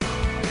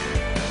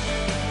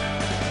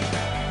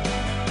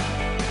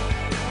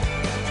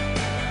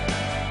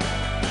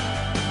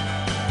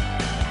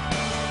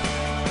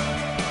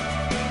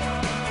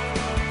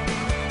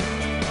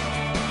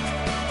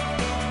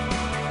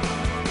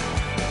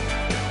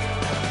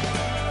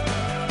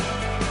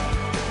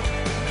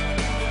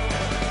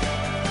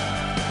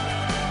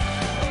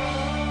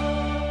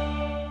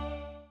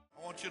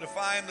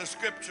find the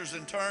scriptures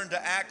and turn to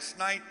Acts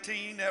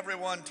 19.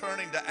 Everyone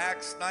turning to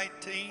Acts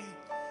 19.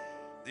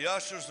 The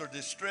ushers are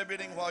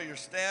distributing while you're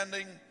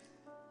standing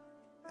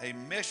a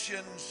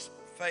missions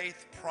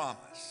faith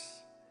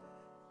promise.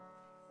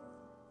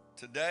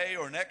 Today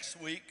or next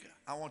week,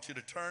 I want you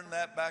to turn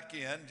that back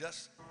in,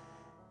 just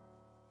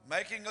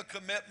making a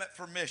commitment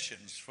for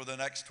missions for the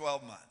next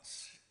 12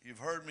 months. You've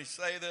heard me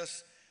say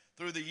this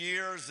through the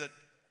years that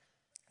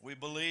we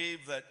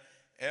believe that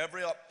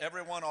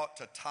everyone ought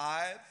to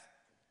tithe.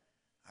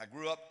 I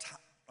grew up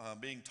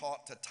being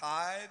taught to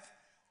tithe,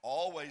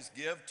 always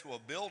give to a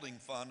building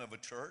fund of a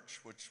church,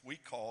 which we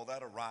call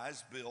that a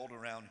rise build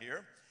around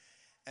here,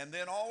 and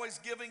then always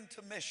giving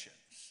to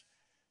missions.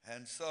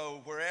 And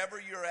so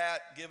wherever you're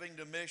at giving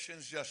to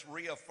missions, just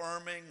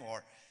reaffirming,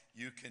 or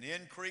you can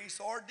increase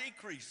or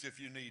decrease if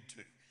you need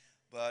to.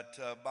 But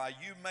by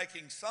you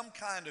making some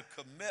kind of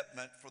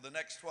commitment for the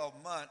next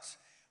 12 months,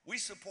 we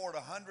support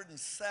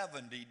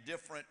 170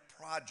 different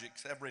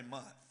projects every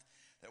month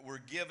that we're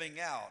giving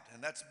out.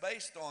 And that's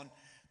based on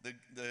the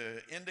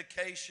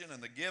indication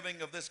and the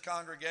giving of this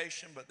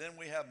congregation. But then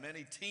we have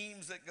many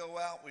teams that go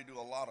out. We do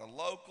a lot of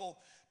local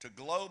to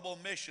global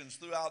missions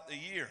throughout the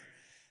year.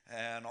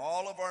 And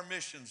all of our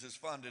missions is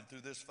funded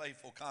through this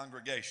faithful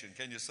congregation.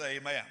 Can you say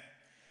amen?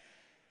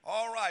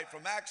 All right,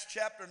 from Acts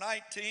chapter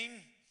 19.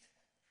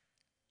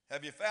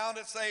 Have you found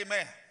it? Say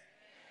amen.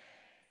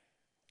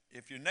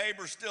 If your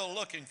neighbor's still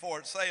looking for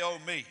it, say, oh,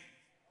 me.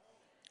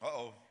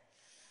 Uh-oh.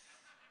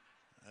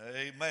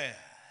 Amen.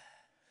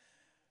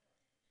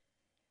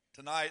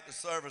 Tonight, the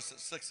service at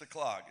 6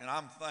 o'clock, and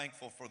I'm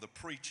thankful for the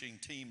preaching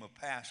team of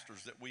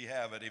pastors that we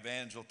have at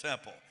Evangel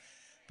Temple.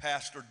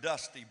 Pastor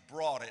Dusty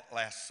brought it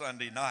last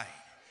Sunday night.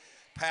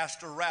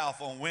 Pastor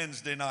Ralph on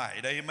Wednesday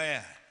night.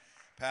 Amen.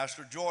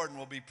 Pastor Jordan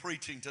will be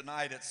preaching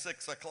tonight at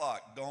 6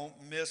 o'clock. Don't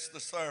miss the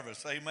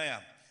service. Amen.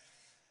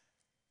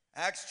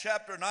 Acts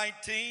chapter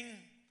 19,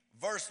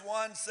 verse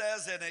 1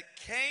 says, and it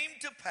came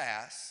to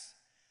pass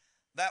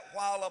that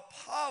while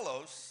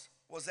Apollos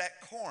was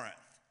at Corinth,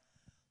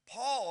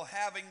 Paul,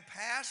 having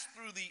passed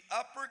through the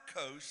upper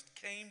coast,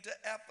 came to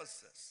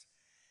Ephesus.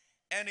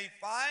 And he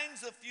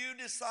finds a few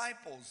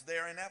disciples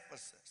there in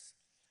Ephesus.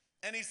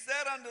 And he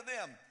said unto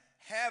them,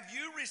 have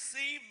you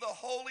received the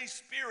Holy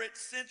Spirit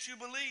since you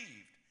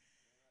believed?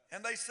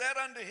 And they said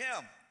unto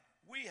him,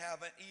 we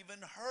haven't even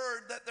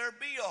heard that there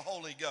be a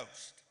Holy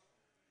Ghost.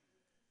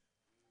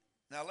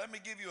 Now let me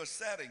give you a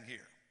setting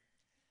here.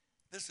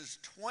 This is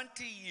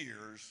 20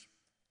 years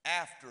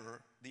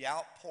after the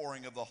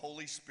outpouring of the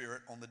Holy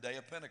Spirit on the day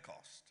of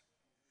Pentecost.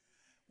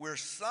 We're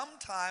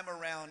sometime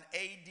around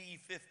AD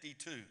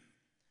 52.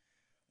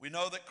 We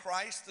know that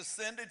Christ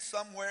ascended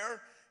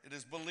somewhere, it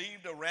is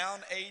believed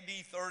around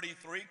AD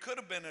 33, could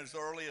have been as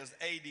early as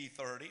AD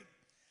 30,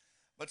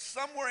 but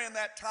somewhere in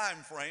that time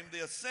frame,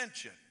 the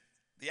ascension,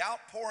 the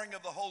outpouring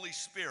of the Holy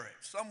Spirit,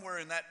 somewhere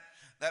in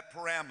that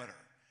parameter.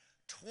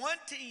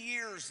 20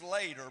 years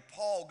later,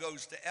 Paul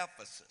goes to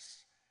Ephesus.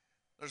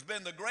 There's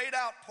been the great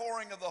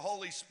outpouring of the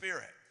Holy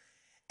Spirit,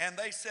 and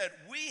they said,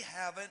 we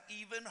haven't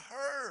even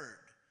heard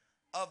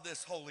of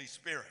this Holy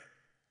Spirit.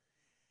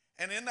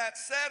 And in that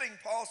setting,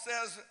 Paul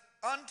says,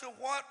 unto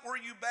what were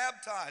you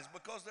baptized?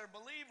 Because they're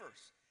believers.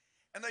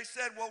 And they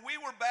said, well, we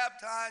were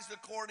baptized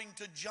according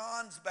to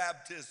John's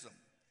baptism,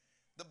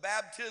 the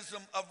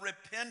baptism of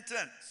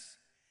repentance.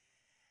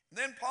 And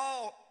then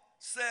Paul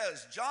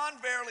says, John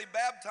verily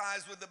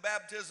baptized with the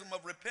baptism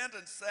of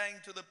repentance, saying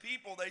to the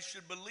people they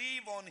should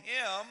believe on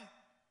him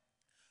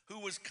who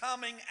was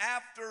coming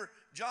after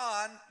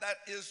John, that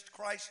is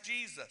Christ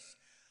Jesus.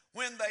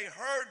 When they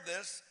heard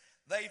this,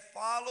 they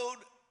followed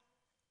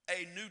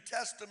a New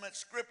Testament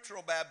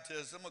scriptural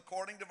baptism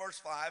according to verse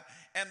 5,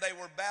 and they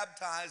were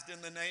baptized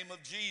in the name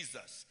of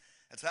Jesus.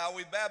 That's how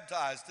we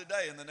baptize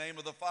today, in the name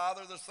of the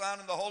Father, the Son,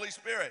 and the Holy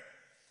Spirit.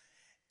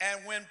 And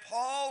when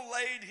Paul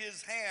laid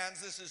his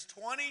hands, this is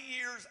 20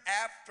 years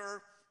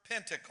after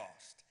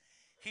Pentecost,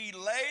 he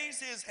lays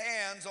his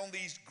hands on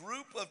these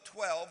group of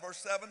 12,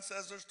 verse 7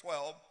 says there's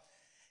 12,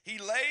 he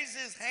lays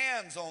his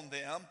hands on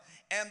them,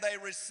 and they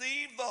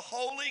receive the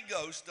Holy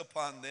Ghost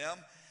upon them.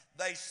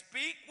 They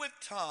speak with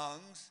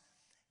tongues,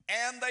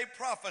 and they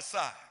prophesy.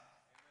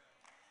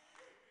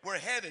 We're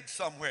headed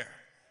somewhere.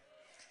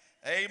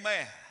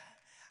 Amen.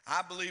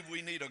 I believe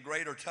we need a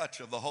greater touch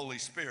of the Holy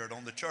Spirit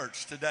on the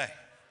church today.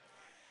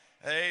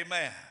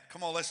 Amen.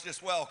 Come on, let's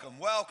just welcome.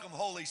 Welcome,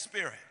 Holy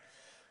Spirit.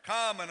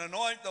 Come and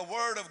anoint the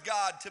Word of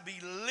God to be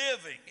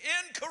living,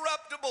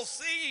 incorruptible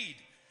seed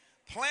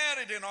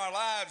planted in our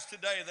lives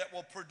today that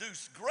will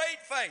produce great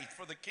faith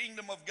for the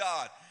kingdom of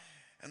God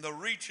and the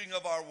reaching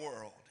of our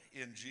world.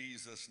 In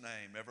Jesus'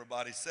 name.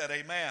 Everybody said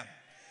amen.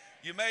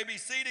 You may be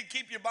seated.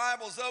 Keep your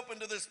Bibles open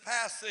to this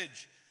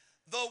passage.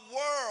 The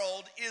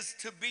world is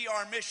to be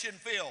our mission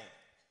field.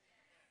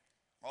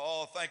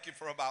 Oh, thank you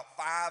for about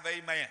 5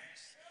 amens.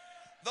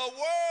 The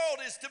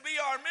world is to be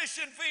our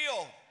mission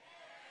field.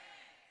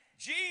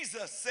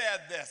 Jesus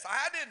said this.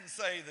 I didn't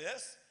say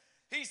this.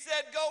 He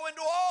said, go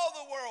into all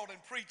the world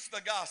and preach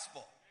the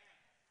gospel.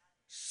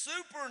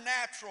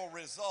 Supernatural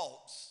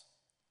results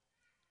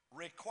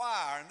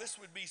require, and this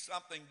would be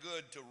something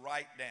good to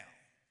write down.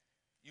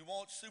 You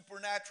want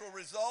supernatural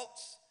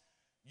results?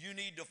 You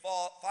need to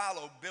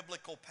follow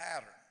biblical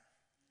pattern.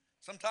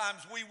 Sometimes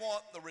we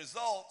want the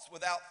results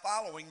without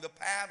following the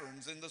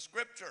patterns in the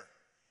scripture.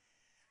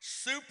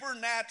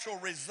 Supernatural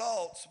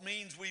results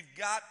means we've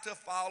got to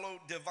follow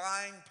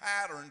divine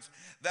patterns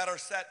that are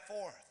set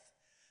forth.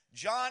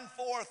 John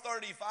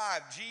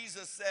 4:35,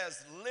 Jesus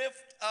says,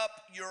 lift up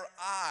your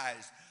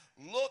eyes,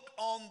 look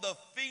on the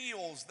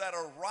fields that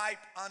are ripe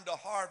unto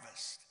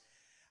harvest.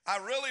 I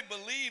really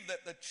believe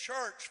that the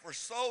church for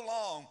so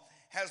long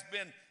has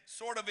been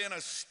sort of in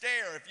a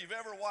stare. If you've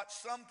ever watched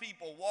some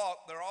people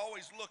walk, they're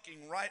always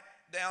looking right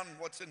down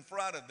what's in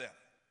front of them.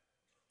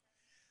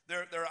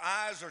 Their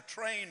eyes are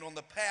trained on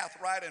the path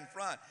right in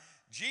front.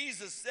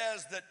 Jesus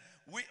says that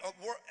we're,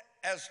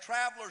 as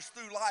travelers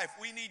through life,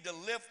 we need to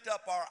lift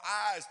up our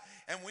eyes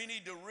and we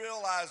need to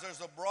realize there's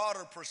a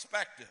broader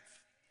perspective.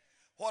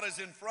 What is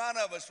in front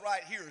of us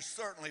right here is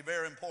certainly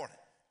very important.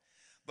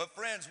 But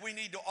friends, we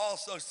need to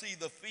also see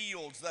the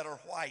fields that are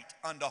white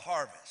unto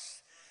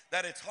harvest,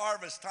 that it's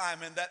harvest time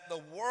and that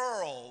the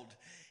world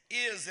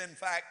is in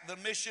fact the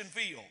mission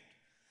field.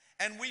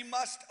 And we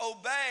must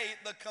obey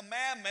the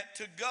commandment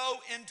to go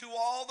into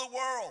all the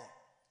world.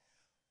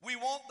 We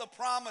want the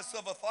promise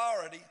of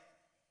authority.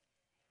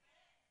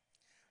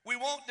 We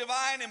want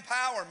divine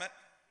empowerment.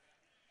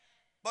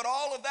 But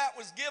all of that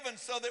was given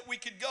so that we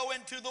could go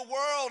into the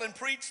world and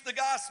preach the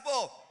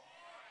gospel.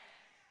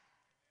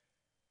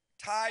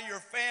 Tie your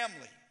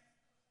family.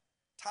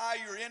 Tie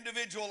your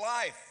individual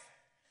life.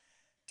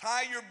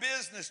 Tie your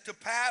business to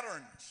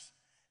patterns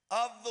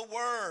of the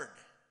word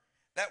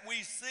that we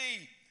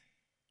see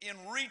in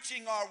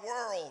reaching our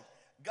world.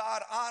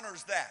 God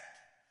honors that.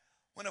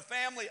 When a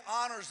family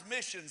honors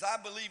missions,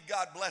 I believe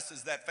God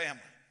blesses that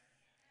family.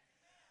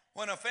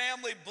 When a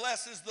family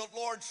blesses the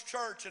Lord's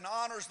church and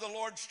honors the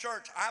Lord's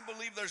church, I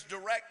believe there's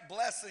direct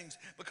blessings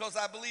because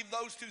I believe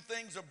those two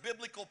things are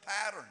biblical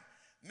pattern.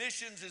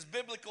 Missions is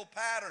biblical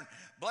pattern.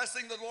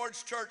 Blessing the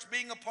Lord's church,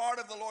 being a part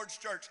of the Lord's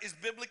church is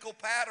biblical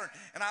pattern.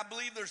 And I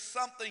believe there's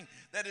something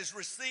that is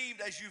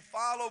received as you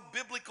follow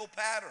biblical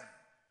pattern.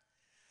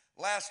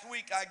 Last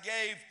week I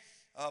gave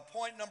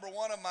point number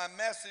 1 of my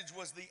message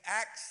was the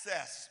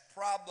access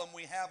problem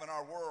we have in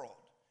our world.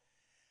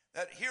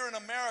 That here in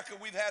America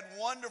we've had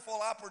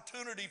wonderful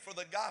opportunity for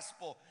the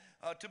gospel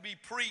to be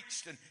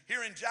preached. And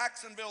here in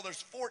Jacksonville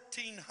there's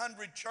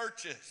 1,400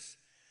 churches.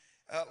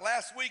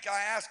 Last week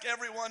I asked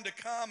everyone to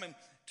come and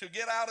to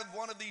get out of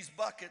one of these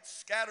buckets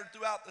scattered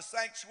throughout the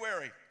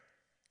sanctuary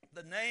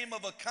the name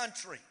of a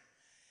country.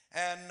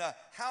 And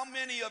how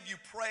many of you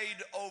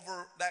prayed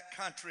over that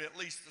country at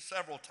least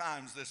several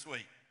times this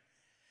week?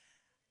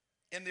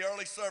 In the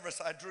early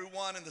service I drew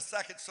one. In the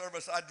second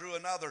service I drew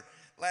another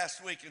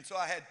last week. And so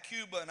I had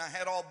Cuba and I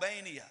had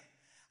Albania.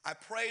 I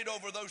prayed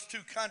over those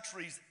two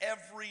countries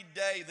every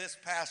day this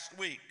past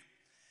week.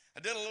 I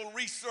did a little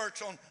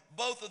research on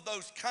both of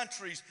those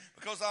countries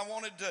because I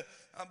wanted to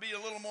be a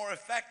little more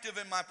effective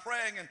in my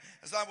praying. And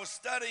as I was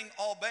studying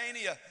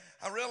Albania,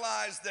 I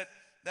realized that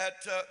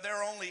there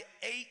are only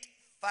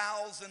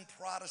 8,000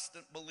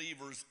 Protestant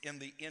believers in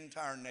the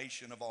entire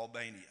nation of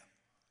Albania.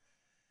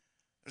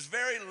 There's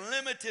very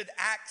limited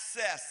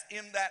access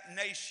in that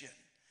nation.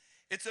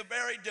 It's a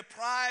very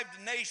deprived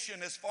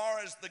nation as far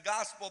as the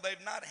gospel.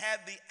 They've not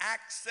had the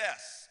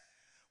access.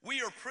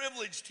 We are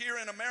privileged here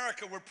in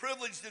America. We're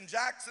privileged in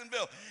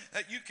Jacksonville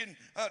that you can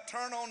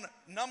turn on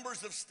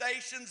numbers of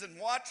stations and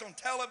watch on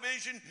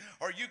television,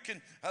 or you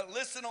can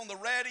listen on the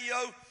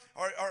radio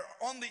or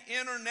on the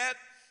internet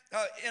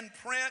in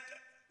print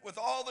with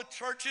all the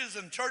churches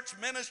and church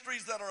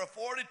ministries that are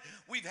afforded.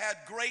 We've had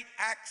great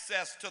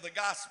access to the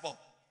gospel.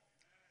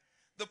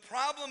 The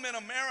problem in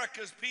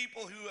America is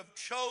people who have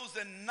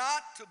chosen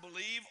not to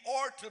believe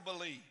or to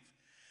believe.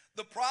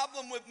 The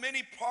problem with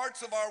many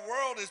parts of our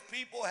world is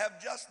people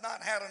have just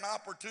not had an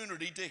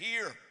opportunity to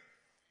hear.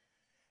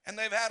 And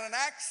they've had an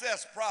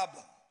access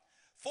problem.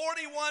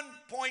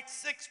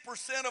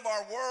 41.6% of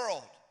our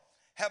world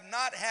have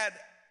not had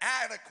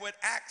adequate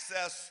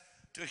access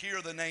to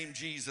hear the name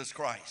Jesus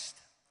Christ.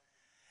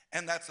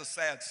 And that's a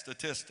sad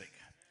statistic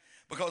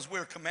because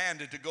we're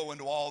commanded to go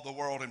into all the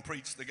world and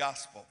preach the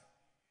gospel.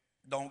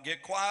 Don't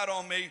get quiet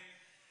on me.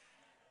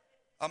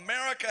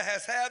 America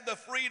has had the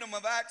freedom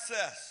of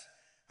access.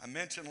 I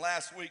mentioned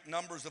last week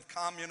numbers of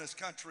communist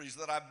countries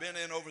that I've been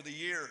in over the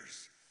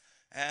years.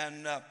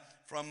 And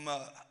from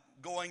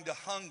going to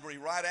Hungary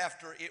right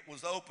after it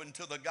was open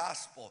to the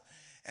gospel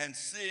and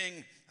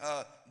seeing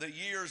the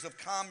years of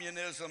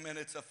communism and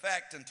its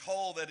effect and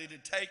toll that it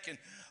had taken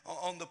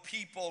on the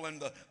people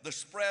and the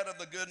spread of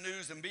the good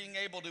news and being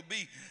able to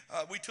be,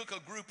 we took a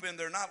group in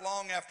there not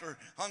long after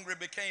Hungary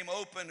became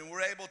open and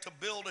we're able to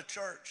build a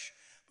church.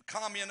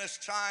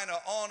 Communist China,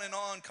 on and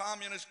on,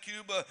 communist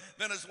Cuba,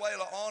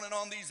 Venezuela, on and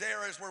on, these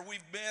areas where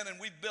we've been and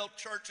we've built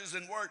churches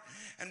and worked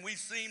and we've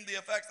seen the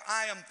effects.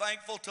 I am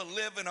thankful to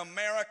live in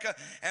America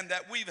and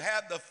that we've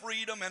had the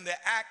freedom and the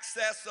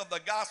access of the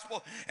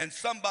gospel, and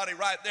somebody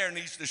right there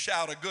needs to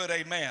shout a good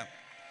amen.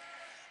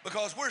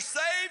 Because we're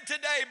saved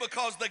today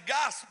because the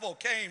gospel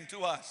came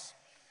to us.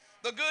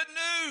 The good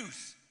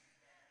news.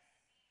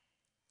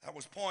 That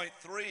was point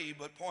 3,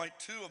 but point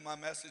 2 of my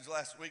message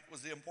last week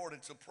was the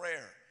importance of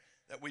prayer.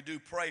 That we do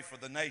pray for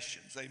the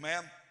nations,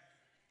 amen?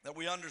 That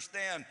we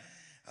understand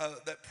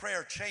that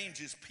prayer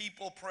changes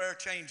people, prayer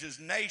changes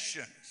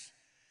nations.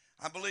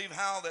 I believe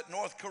how that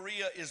North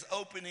Korea is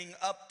opening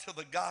up to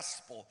the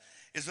gospel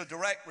is a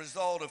direct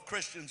result of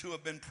Christians who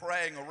have been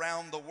praying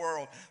around the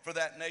world for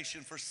that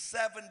nation. For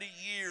 70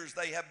 years,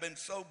 they have been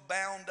so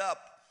bound up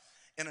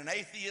in an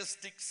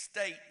atheistic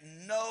state,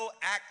 no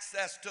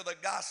access to the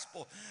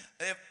gospel.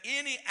 If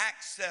any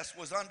access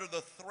was under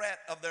the threat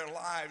of their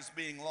lives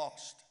being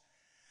lost.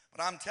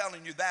 But I'm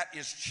telling you, that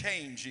is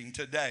changing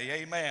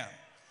today, amen.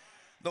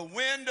 The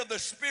wind of the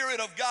Spirit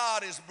of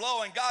God is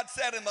blowing. God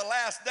said in the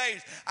last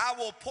days, I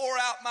will pour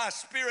out my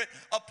Spirit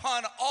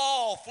upon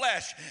all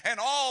flesh. And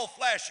all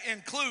flesh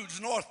includes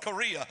North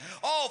Korea.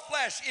 All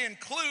flesh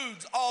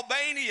includes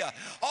Albania.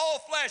 All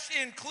flesh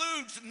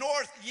includes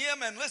North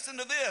Yemen. Listen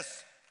to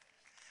this.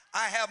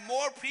 I have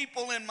more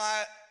people in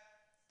my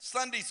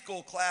Sunday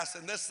school class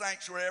in this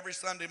sanctuary every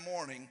Sunday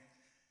morning,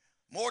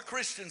 more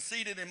Christians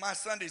seated in my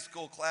Sunday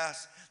school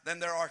class than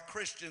there are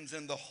Christians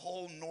in the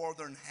whole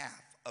northern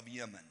half of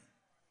Yemen.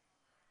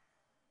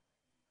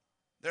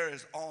 There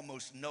is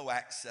almost no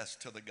access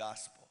to the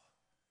gospel.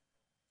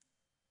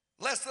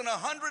 Less than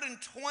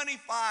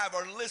 125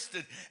 are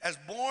listed as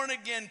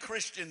born-again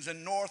Christians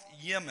in North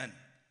Yemen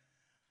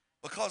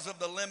because of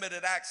the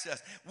limited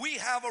access. We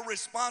have a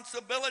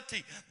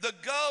responsibility. The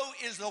go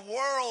is a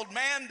world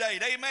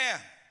mandate, amen.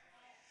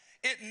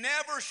 It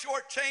never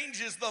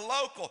shortchanges the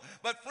local.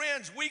 But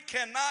friends, we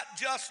cannot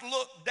just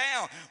look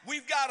down.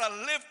 We've got to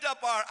lift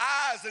up our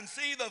eyes and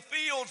see the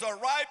fields are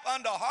ripe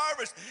unto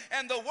harvest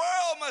and the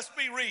world must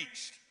be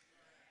reached.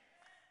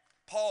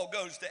 Paul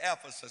goes to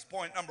Ephesus,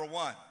 point number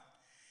 1.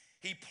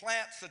 He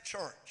plants a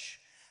church.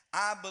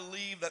 I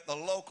believe that the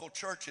local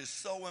church is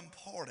so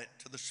important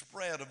to the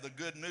spread of the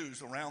good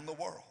news around the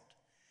world.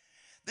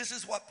 This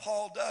is what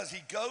Paul does.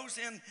 He goes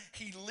in,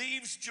 he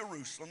leaves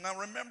Jerusalem. Now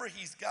remember,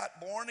 he's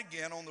got born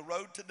again on the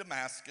road to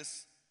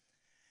Damascus,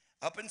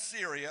 up in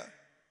Syria.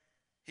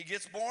 He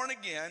gets born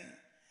again.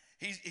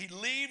 He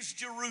leaves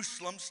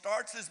Jerusalem,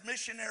 starts his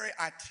missionary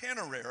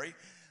itinerary.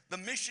 The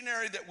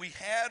missionary that we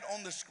had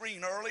on the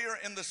screen earlier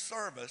in the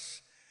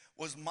service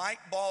was Mike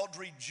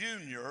Baldry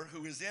Jr.,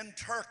 who is in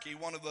Turkey,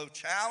 one of the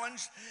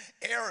challenged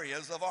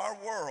areas of our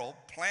world,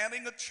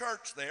 planting a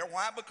church there.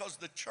 Why? Because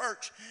the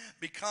church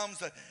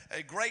becomes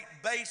a great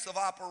base of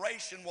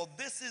operation. Well,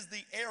 this is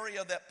the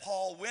area that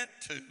Paul went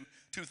to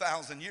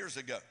 2,000 years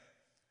ago.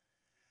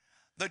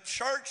 The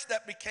church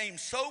that became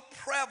so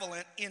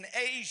prevalent in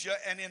Asia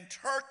and in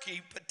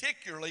Turkey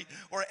particularly,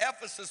 where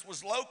Ephesus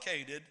was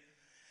located,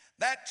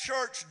 that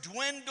church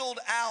dwindled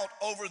out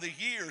over the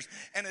years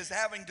and is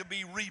having to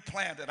be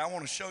replanted. I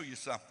want to show you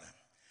something.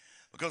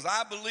 Because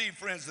I believe,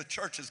 friends, the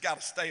church has got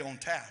to stay on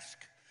task.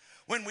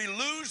 When we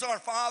lose our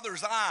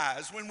Father's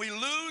eyes, when we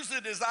lose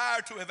the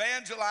desire to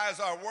evangelize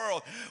our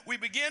world, we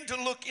begin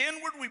to look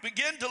inward, we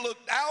begin to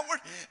look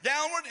downward,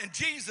 and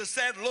Jesus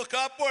said, look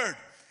upward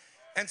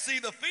and see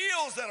the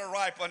fields that are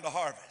ripe unto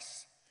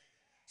harvest.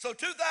 So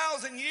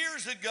 2,000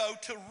 years ago,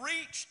 to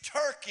reach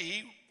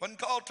Turkey, wasn't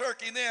called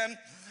Turkey then,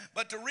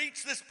 but to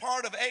reach this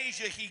part of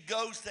Asia, he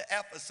goes to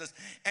Ephesus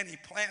and he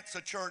plants a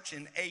church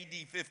in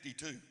AD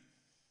 52.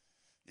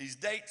 These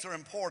dates are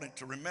important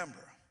to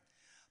remember.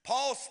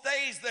 Paul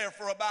stays there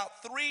for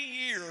about 3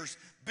 years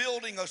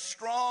building a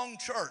strong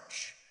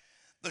church.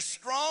 The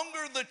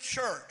stronger the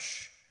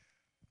church,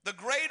 the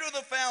greater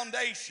the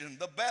foundation,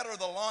 the better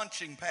the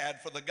launching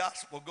pad for the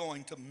gospel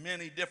going to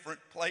many different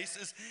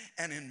places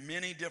and in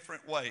many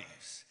different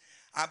ways.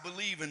 I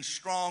believe in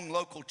strong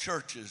local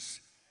churches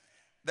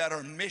that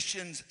are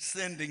missions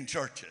sending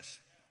churches.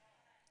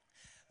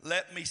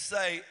 Let me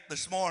say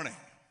this morning,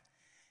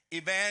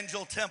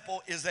 Evangel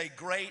Temple is a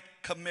Great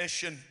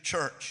Commission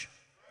church.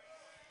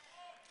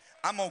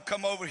 I'm going to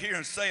come over here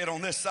and say it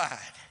on this side.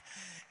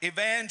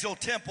 Evangel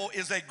Temple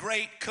is a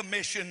Great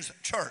Commissions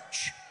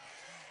church.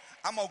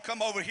 I'm going to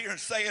come over here and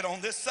say it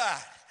on this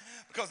side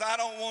because I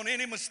don't want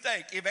any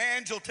mistake.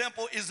 Evangel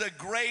Temple is a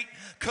Great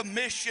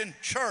Commission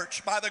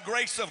church by the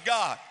grace of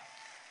God.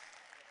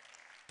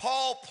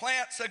 Paul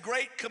plants a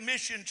Great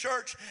Commission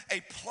church,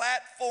 a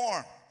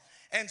platform,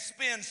 and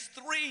spends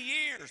 3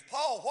 years.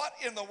 Paul, what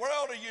in the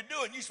world are you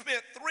doing? You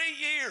spent 3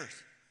 years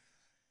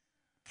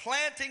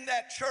planting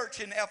that church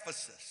in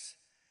Ephesus.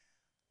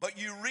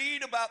 But you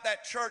read about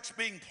that church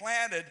being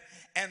planted,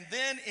 and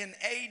then in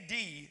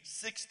AD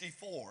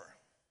 64,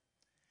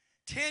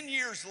 10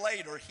 years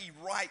later, he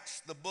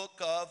writes the book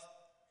of,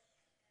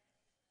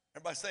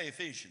 everybody say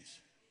Ephesians.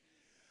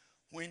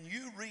 When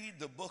you read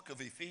the book of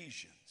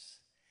Ephesians,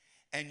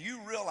 and you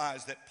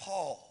realize that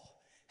Paul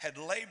had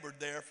labored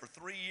there for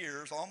 3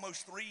 years,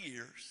 almost 3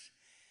 years,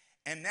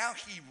 and now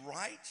he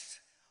writes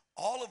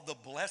all of the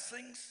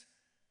blessings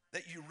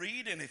that you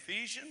read in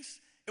Ephesians.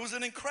 It was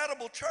an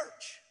incredible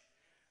church.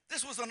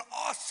 This was an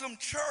awesome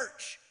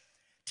church.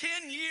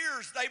 10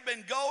 years they've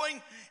been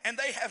going, and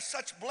they have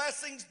such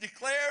blessings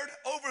declared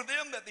over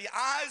them that the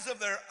eyes of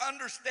their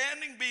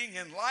understanding being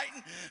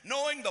enlightened,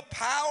 knowing the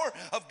power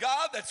of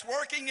God that's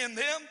working in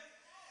them.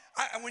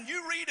 When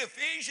you read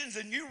Ephesians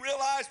and you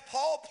realize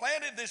Paul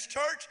planted this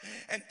church,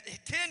 and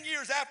 10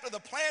 years after the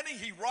planting,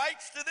 he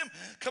writes to them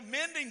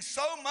commending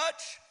so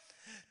much,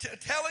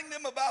 telling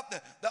them about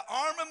the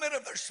armament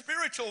of their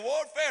spiritual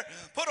warfare,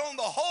 put on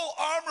the whole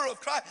armor of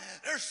Christ.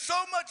 There's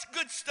so much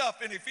good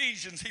stuff in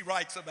Ephesians he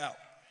writes about.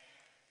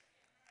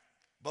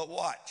 But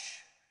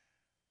watch,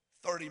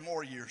 30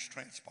 more years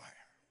transpire.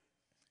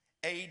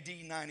 AD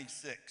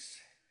 96,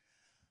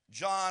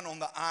 John on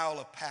the Isle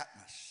of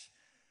Patmos.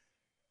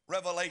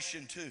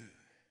 Revelation 2,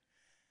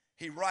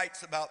 he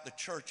writes about the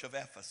church of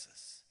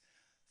Ephesus.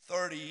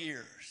 30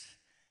 years.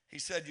 He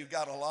said, you've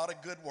got a lot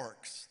of good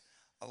works,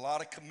 a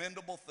lot of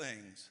commendable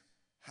things.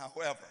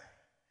 However,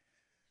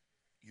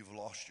 you've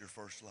lost your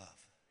first love.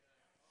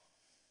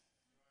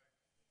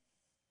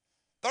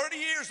 30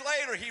 years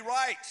later, he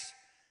writes,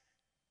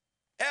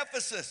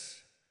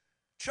 Ephesus,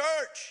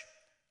 church,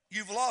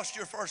 you've lost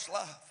your first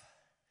love.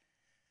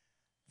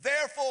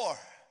 Therefore,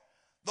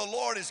 the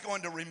Lord is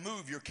going to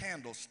remove your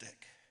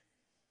candlestick.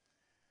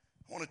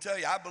 I want to tell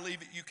you, I believe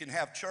that you can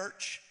have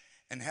church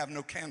and have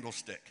no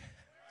candlestick.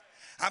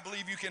 I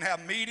believe you can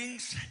have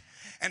meetings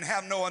and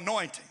have no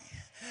anointing.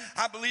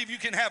 I believe you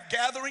can have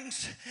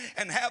gatherings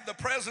and have the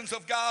presence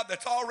of God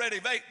that's already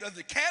vacant.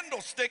 The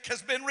candlestick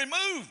has been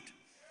removed.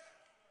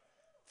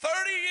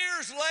 30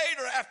 years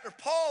later, after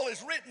Paul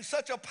has written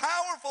such a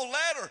powerful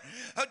letter,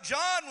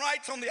 John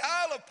writes on the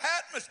Isle of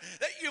Patmos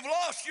that you've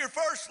lost your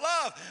first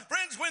love.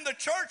 Friends, when the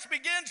church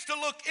begins to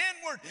look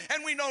inward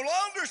and we no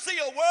longer see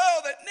a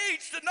world that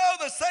needs to know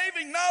the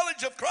saving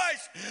knowledge of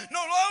Christ, no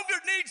longer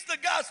needs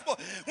the gospel,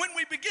 when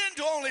we begin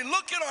to only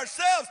look at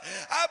ourselves,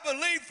 I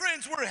believe,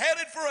 friends, we're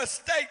headed for a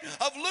state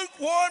of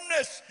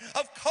lukewarmness,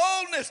 of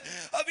coldness,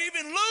 of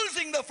even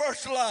losing the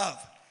first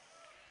love.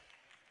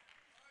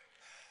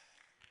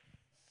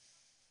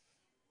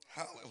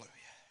 Hallelujah.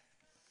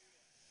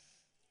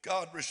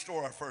 God,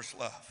 restore our first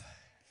love.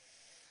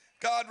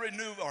 God,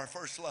 renew our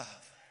first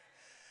love.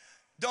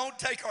 Don't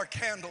take our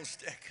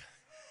candlestick.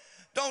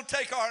 Don't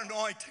take our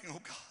anointing, oh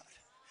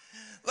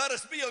God. Let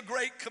us be a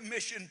great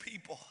commission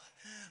people.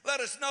 Let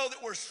us know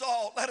that we're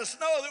salt. Let us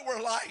know that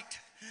we're light.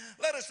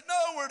 Let us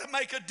know we're to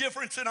make a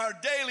difference in our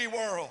daily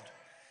world.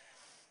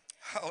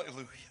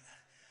 Hallelujah.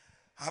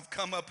 I've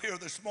come up here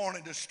this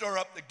morning to stir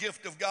up the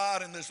gift of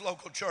God in this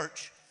local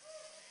church.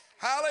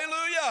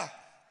 Hallelujah.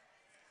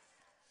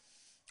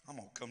 I'm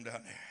going to come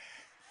down there.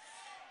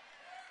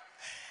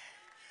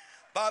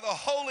 By the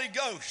Holy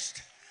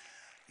Ghost,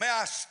 may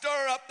I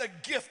stir up the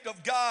gift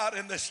of God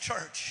in this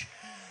church.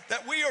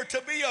 That we are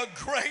to be a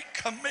great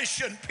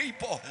commission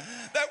people.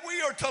 That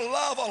we are to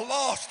love a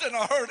lost and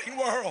a hurting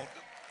world.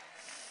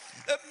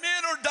 That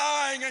men are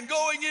dying and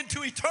going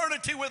into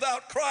eternity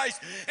without Christ.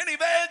 And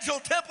Evangel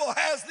Temple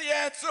has the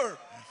answer.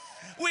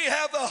 We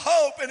have the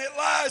hope, and it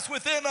lies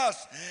within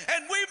us.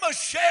 And we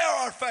must share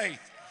our faith.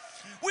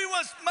 We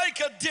must make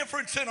a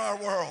difference in our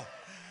world.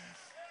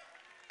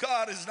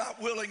 God is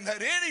not willing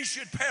that any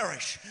should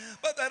perish,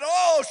 but that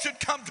all should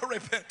come to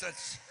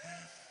repentance.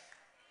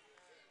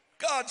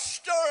 God,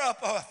 stir up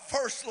a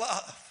first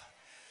love.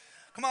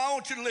 Come on, I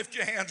want you to lift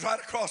your hands right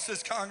across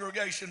this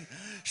congregation.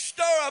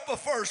 Stir up a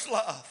first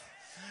love.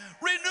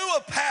 Renew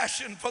a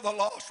passion for the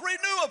lost.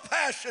 Renew a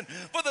passion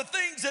for the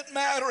things that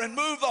matter and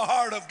move the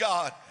heart of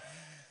God.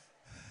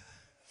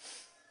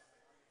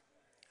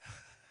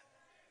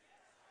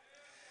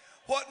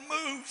 What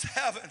moves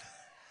heaven?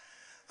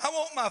 I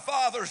want my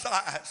Father's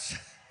eyes.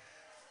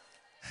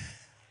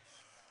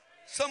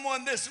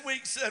 Someone this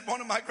week said,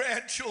 one of my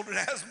grandchildren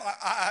has my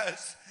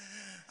eyes.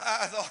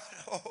 I thought,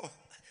 oh,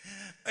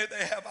 may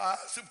they have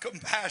eyes of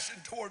compassion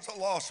towards a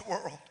lost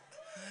world.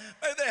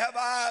 May they have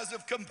eyes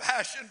of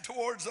compassion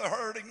towards the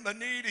hurting, the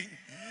needing,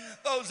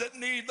 those that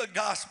need the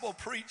gospel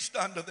preached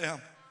unto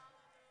them.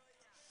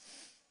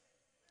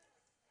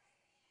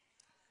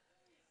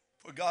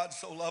 For God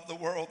so loved the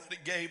world that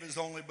he gave his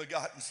only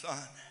begotten Son,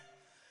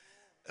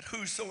 that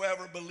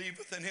whosoever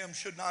believeth in him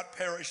should not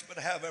perish but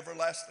have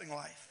everlasting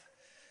life.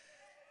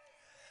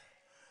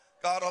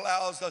 God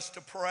allows us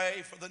to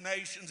pray for the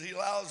nations. He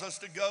allows us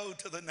to go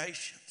to the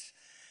nations.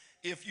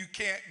 If you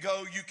can't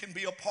go, you can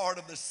be a part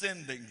of the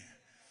sending.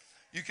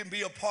 You can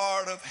be a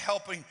part of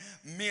helping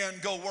men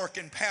go work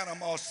in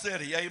Panama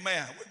City.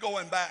 Amen. We're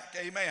going back.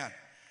 Amen.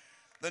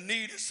 The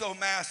need is so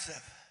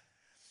massive.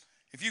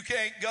 If you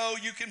can't go,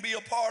 you can be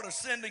a part of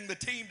sending the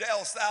team to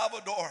El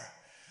Salvador.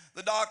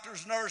 The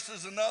doctors,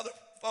 nurses, and other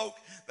folk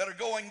that are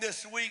going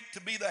this week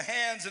to be the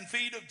hands and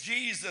feet of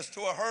Jesus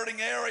to a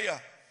hurting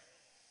area.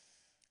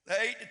 The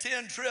 8 to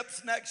 10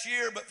 trips next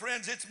year, but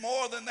friends, it's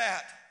more than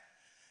that.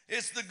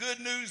 It's the good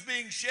news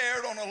being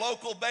shared on a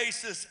local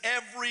basis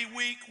every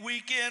week,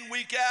 week in,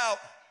 week out.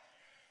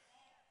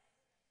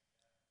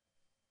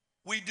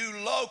 We do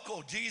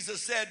local.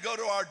 Jesus said, go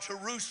to our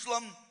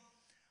Jerusalem,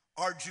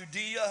 our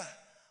Judea,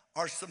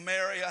 our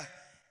Samaria,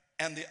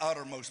 and the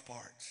uttermost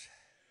parts.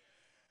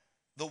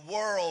 The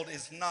world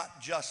is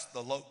not just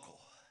the local.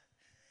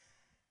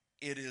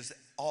 It is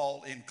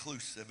all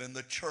inclusive, and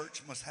the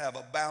church must have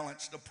a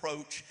balanced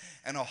approach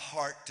and a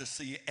heart to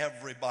see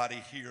everybody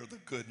hear the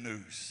good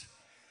news.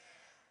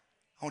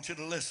 I want you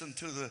to listen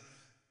to the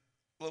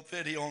little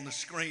video on the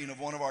screen of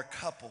one of our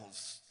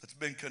couples that's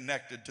been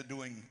connected to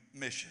doing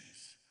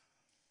missions.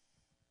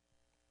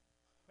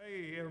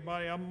 Hey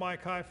everybody, I'm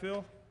Mike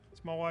Highfield.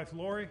 It's my wife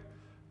Lori.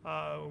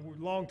 We're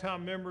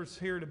longtime members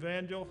here at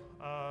Evangel.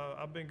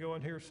 I've been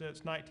going here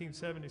since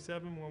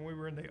 1977 when we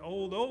were in the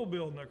old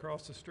building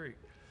across the street.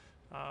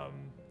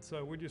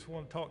 So we just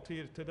want to talk to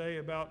you today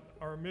about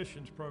our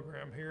missions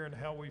program here and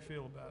how we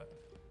feel about it.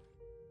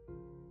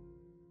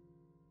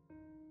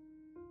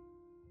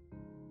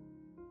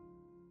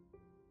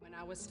 When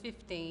I was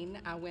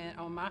 15, I went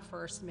on my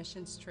first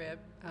missions trip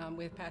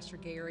with Pastor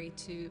Gary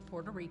to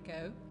Puerto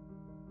Rico.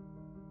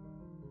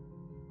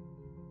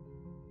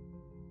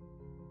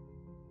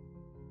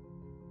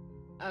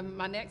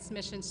 My next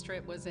missions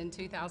trip was in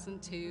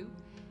 2002.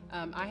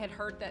 I had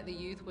heard that the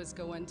youth was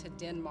going to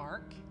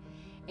Denmark,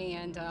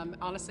 and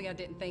honestly, I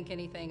didn't think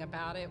anything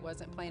about it,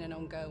 wasn't planning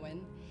on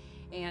going.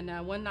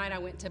 And one night I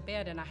went to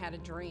bed and I had a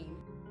dream.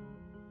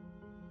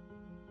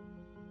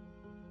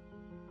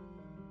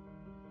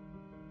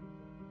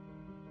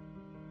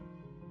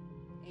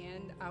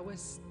 And I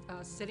was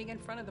sitting in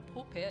front of the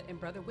pulpit, and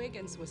Brother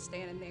Wiggins was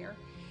standing there,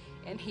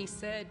 and he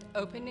said,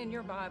 "Open in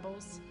your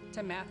Bibles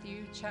to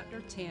Matthew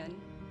chapter 10.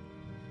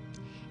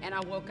 And I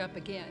woke up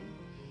again.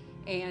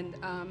 And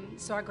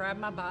so I grabbed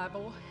my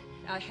Bible.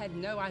 I had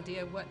no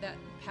idea what that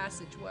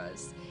passage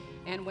was.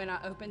 And when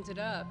I opened it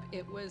up,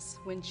 it was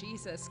when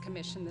Jesus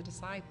commissioned the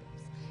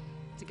disciples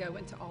to go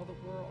into all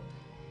the world.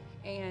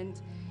 And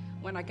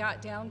when I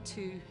got down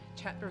to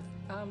chapter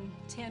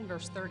 10,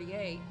 verse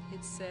 38,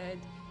 it said,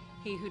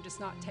 "He who does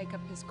not take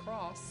up his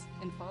cross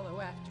and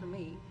follow after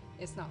me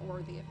is not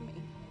worthy of me."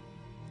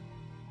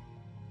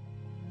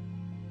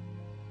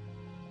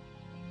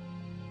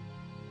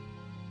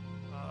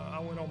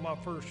 I went on my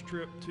first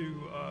trip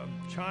to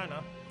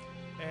China,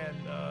 and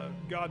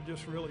God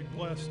just really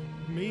blessed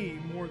me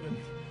more than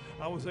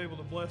I was able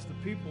to bless the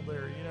people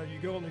there. You know, you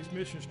go on these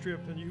missions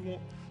trips and you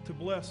want to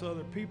bless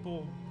other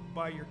people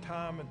by your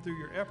time and through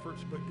your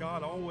efforts, but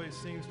God always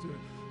seems to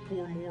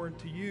pour more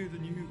into you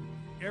than you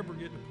ever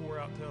get to pour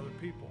out to other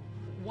people.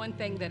 One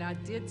thing that I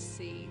did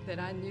see that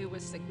I knew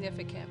was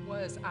significant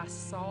was I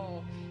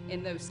saw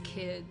in those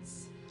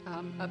kids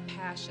a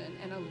passion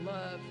and a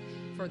love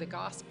for the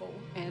gospel,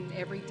 and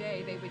every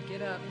day they would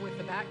get up with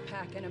a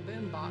backpack and a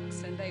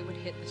boombox and they would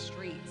hit the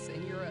streets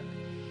in Europe.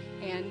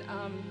 And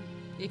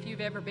if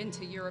you've ever been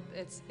to Europe,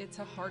 it's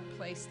a hard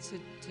place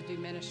to do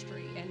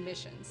ministry and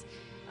missions.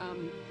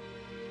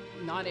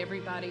 Not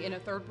everybody in a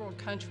third world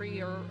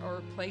country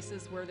or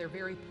places where they're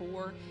very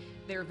poor,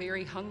 they're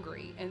very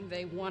hungry and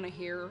they want to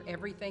hear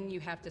everything you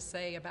have to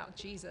say about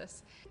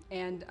Jesus.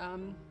 And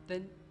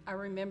I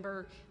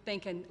remember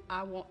thinking,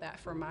 I want that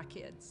for my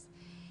kids.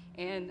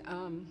 And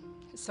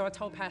so I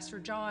told Pastor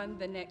John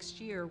the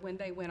next year when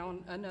they went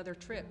on another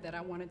trip that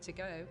I wanted to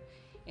go.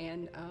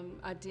 And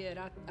I did.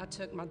 I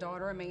took my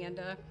daughter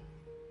Amanda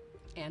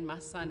and my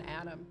son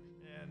Adam.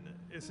 And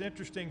it's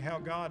interesting how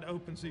God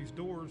opens these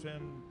doors,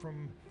 and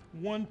from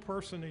one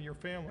person in your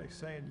family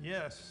saying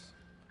yes,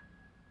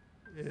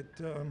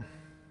 it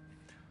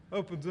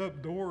opens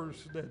up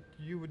doors that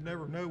you would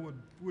never know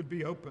would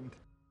be opened.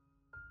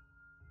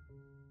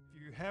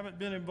 If you haven't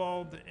been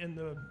involved in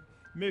the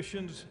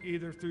missions,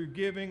 either through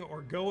giving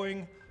or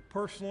going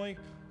personally,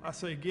 I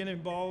say get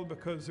involved,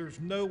 because there's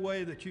no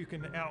way that you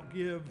can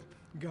outgive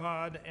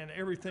God, and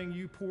everything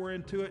you pour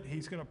into it,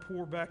 He's going to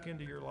pour back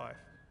into your life.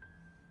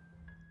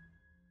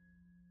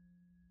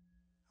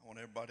 I want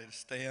everybody to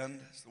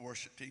stand as the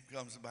worship team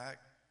comes back.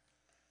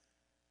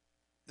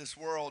 This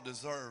world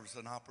deserves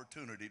an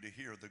opportunity to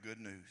hear the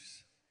good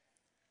news.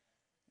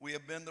 We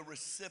have been the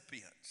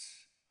recipients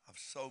of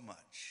so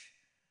much.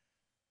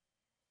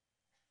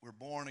 We're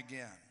born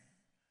again.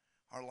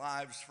 Our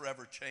lives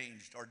forever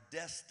changed. Our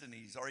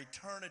destinies, our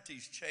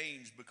eternities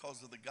changed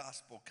because of the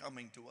gospel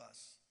coming to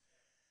us.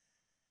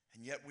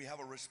 And yet we have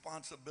a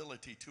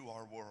responsibility to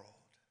our world.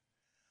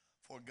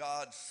 For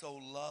God so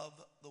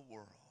loved the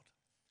world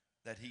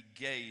that He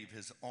gave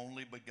His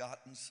only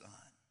begotten Son,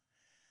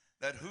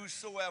 that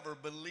whosoever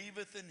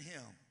believeth in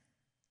Him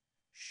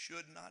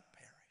should not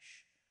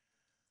perish,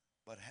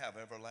 but have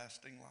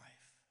everlasting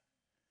life.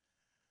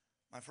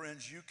 My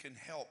friends, you can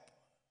help.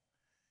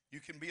 You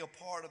can be a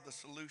part of the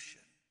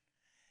solution.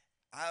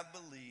 I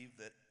believe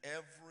that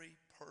every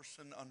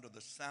person under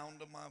the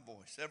sound of my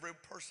voice, every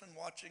person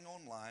watching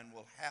online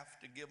will have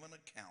to give an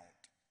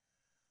account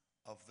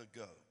of the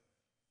go.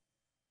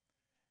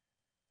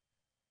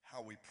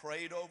 How we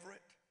prayed over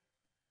it,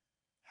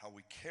 how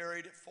we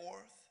carried it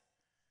forth,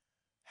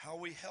 how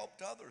we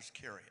helped others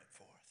carry it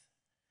forth.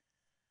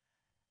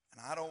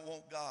 And I don't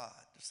want God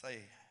to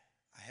say,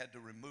 I had to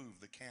remove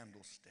the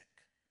candlestick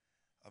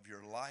of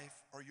your life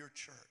or your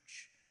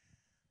church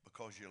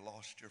because you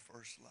lost your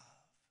first love.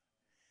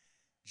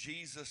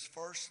 Jesus'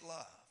 first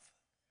love,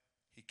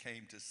 He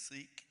came to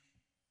seek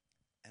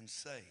and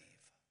save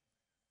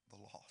the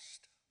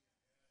lost.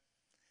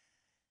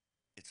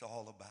 It's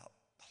all about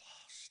the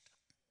lost.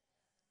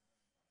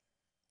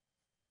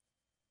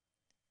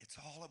 It's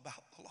all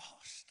about the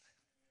lost.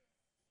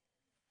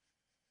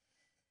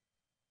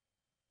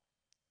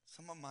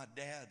 Some of my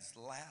dad's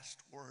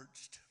last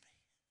words to me,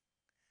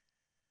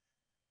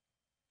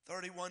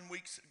 31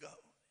 weeks ago,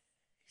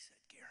 he said,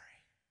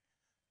 Gary,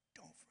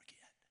 don't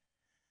forget,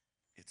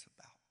 it's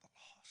about the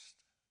lost.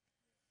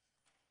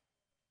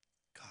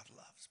 God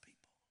loves people.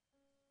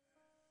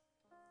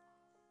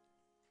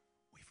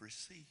 We've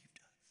received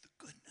the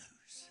good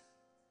news,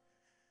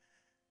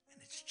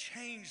 and it's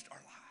changed our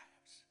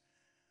lives.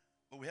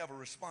 But we have a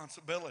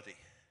responsibility.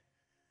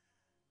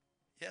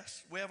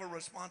 Yes, we have a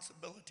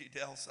responsibility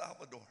to El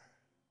Salvador.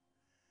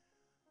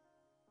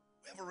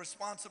 We have a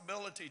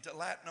responsibility to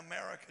Latin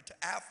America, to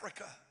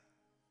Africa,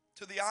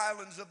 to the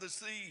islands of the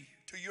sea,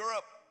 to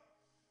Europe,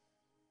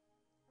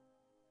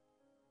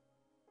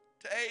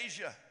 to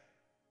Asia,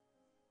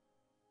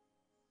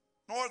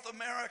 North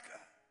America,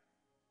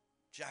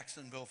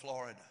 Jacksonville,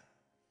 Florida,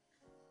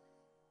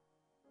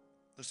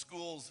 the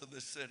schools of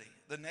this city,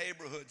 the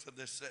neighborhoods of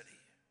this city.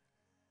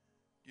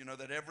 You know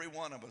that every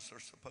one of us are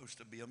supposed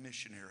to be a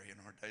missionary in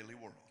our daily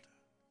world.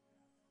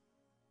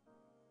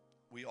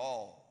 We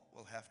all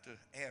will have to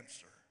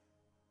answer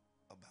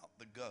about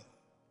the go.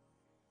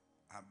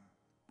 I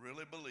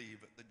really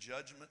believe at the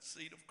judgment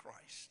seat of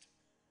Christ,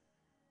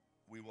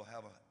 we will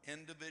have an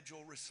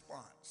individual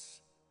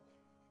response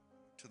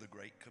to the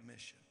Great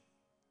Commission.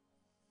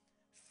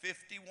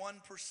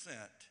 51%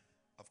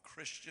 of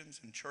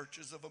Christians in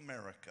churches of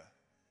America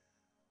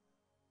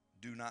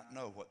do not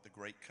know what the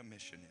Great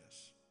Commission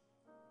is.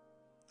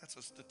 That's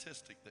a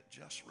statistic that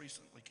just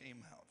recently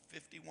came out.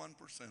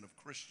 51% of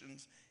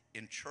Christians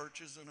in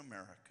churches in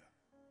America.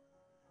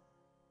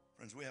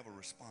 Friends, we have a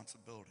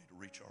responsibility to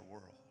reach our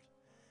world.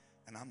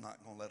 And I'm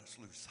not going to let us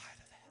lose sight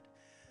of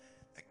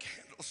that. That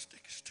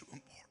candlestick is too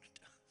important.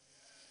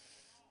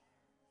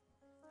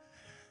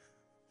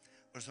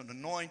 There's an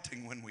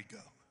anointing when we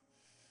go.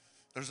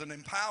 There's an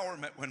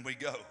empowerment when we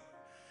go.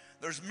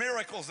 There's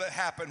miracles that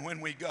happen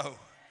when we go.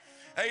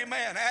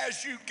 Amen.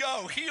 As you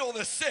go, heal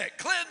the sick,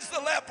 cleanse the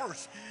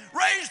lepers,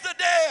 raise the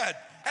dead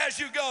as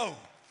you go.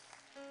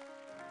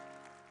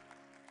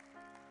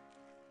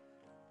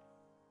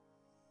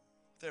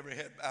 With every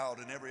head bowed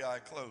and every eye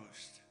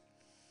closed,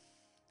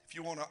 if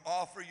you want to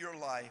offer your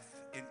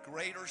life in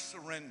greater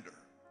surrender,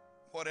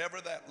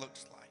 whatever that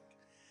looks like,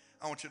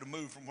 I want you to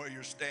move from where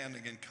you're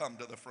standing and come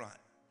to the front.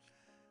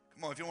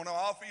 Come on, if you want to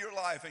offer your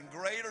life in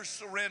greater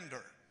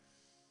surrender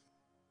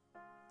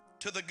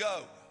to the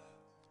go,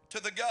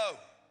 to the go,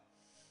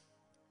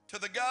 to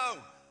the go.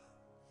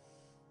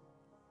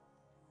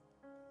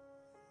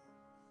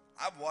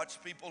 I've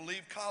watched people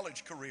leave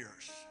college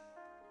careers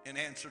in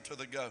answer to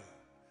the go.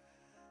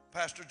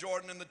 Pastor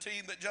Jordan and the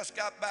team that just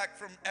got back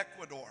from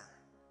Ecuador,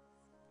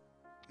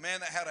 man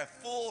that had a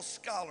full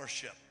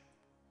scholarship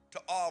to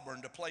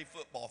Auburn to play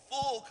football,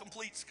 full,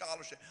 complete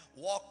scholarship,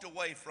 walked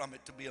away from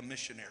it to be a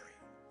missionary.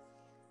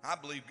 I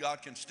believe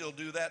God can still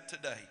do that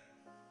today.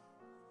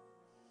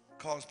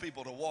 Cause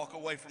people to walk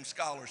away from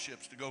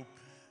scholarships to go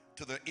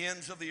to the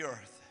ends of the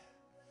earth.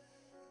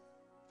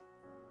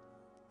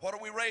 What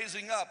are we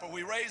raising up? Are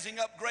we raising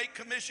up Great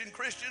Commission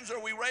Christians? Or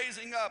are we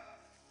raising up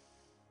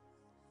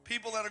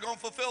people that are going to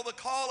fulfill the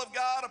call of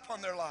God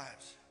upon their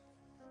lives?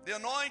 The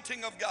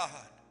anointing of God.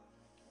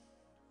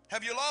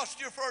 Have you lost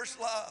your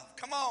first love?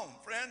 Come on,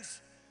 friends.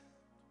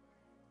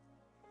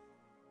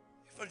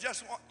 If I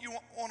just you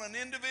want an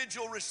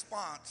individual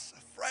response,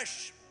 a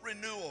fresh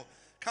renewal,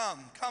 come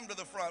to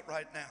the front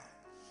right now.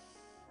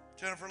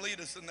 Jennifer, lead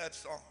us in that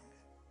song.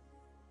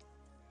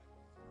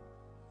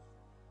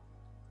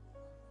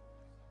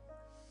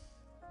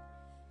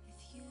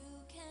 If you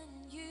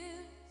can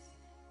use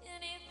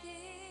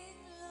anything,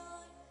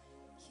 Lord,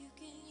 you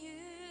can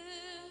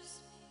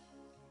use me.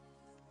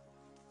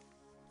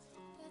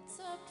 That's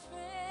our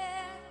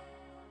prayer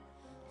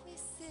we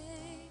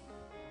sing.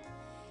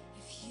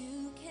 If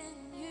you can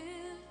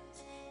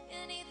use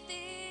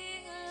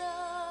anything,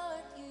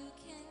 Lord, you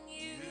can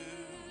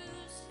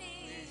use me.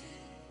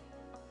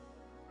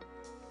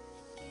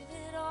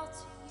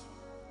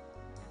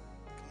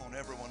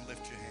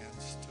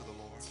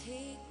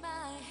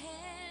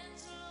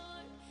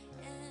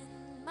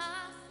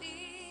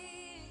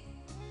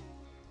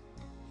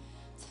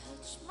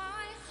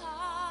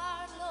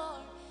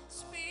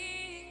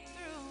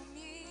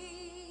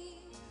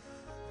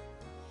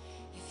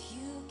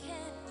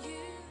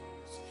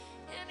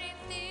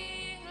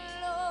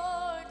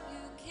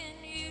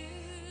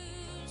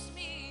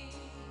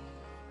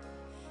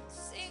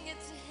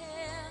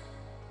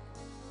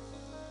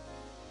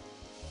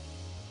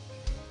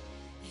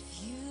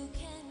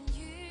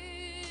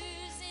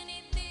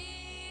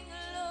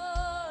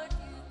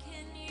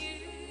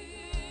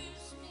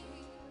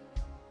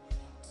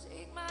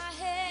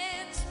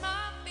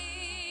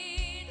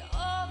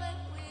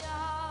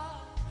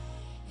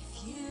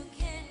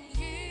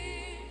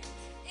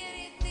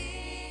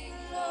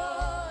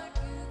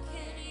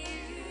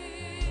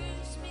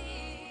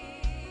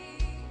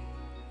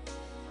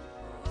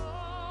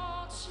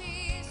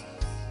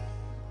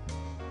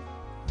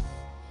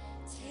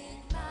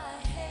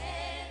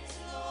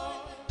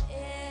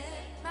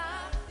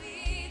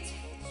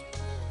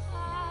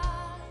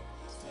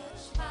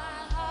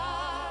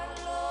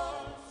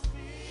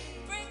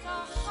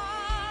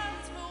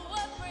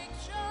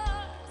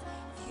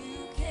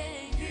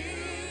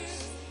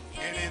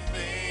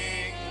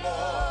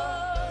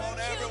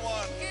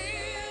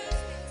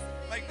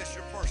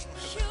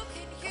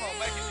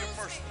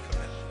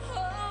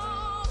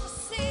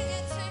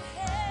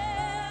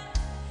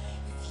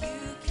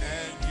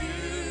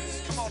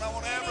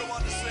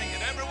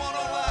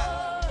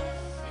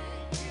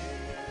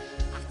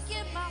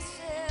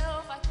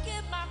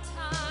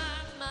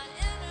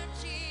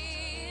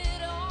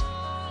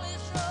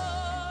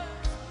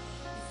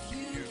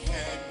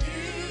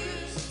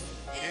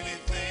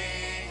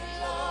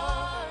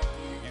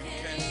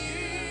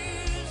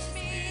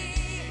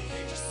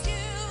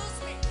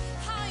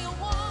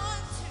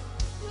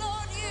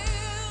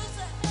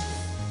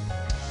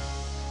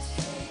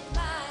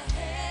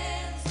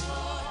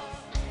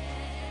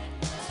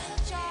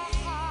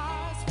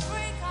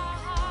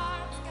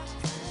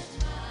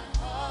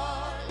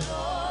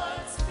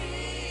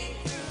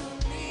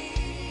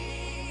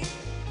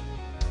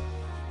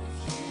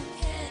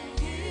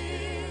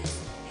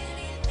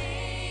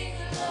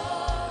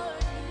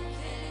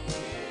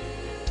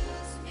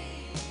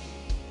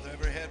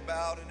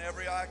 bowed and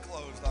every eye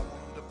closed, I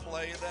want them to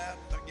play that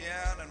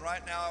again. And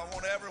right now, I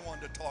want everyone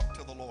to talk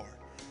to the Lord.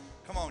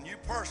 Come on, you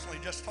personally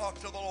just talk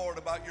to the Lord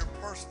about your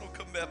personal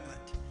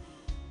commitment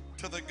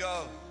to the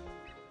go,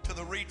 to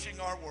the reaching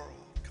our world.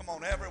 Come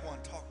on, everyone,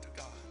 talk to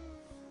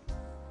God.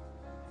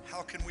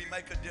 How can we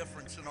make a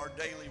difference in our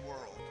daily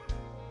world?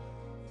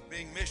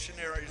 Being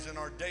missionaries in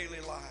our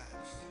daily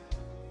lives.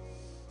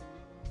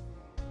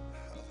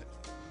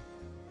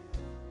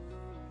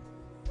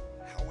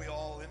 How we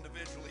all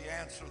individually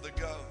answer the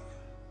go.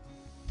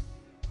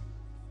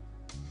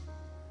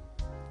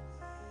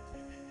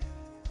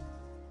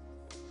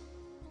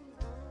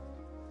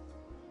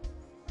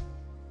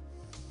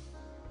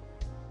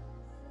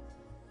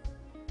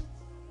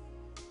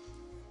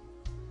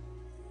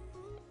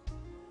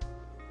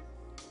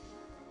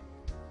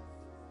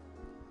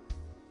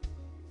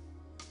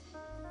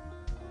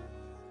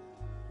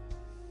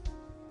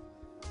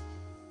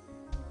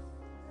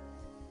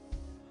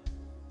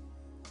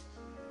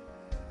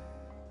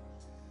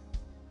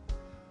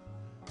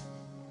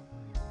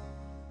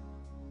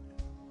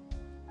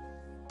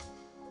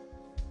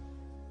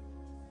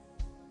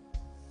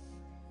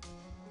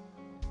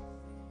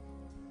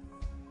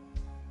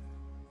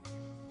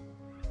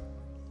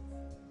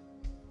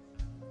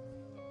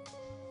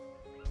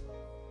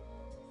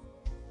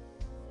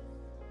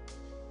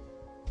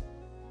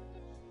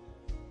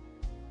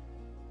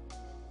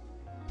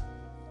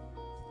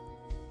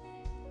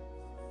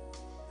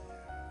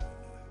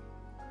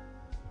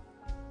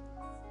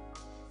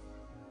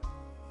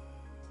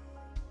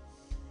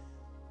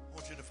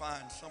 To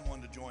find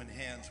someone to join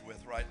hands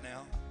with right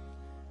now.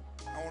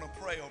 I want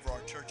to pray over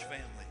our church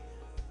family.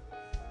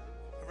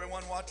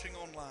 Everyone watching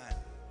online,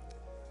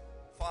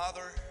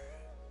 Father,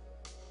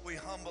 we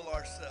humble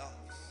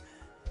ourselves.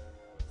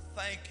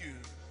 Thank you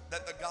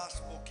that the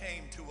gospel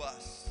came to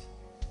us,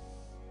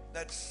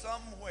 that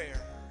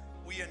somewhere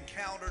we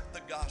encountered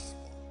the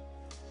gospel,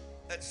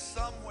 that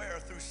somewhere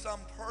through some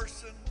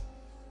person,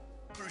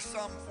 through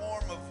some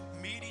form of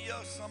media,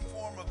 some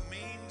form of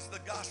means, the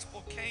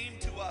gospel came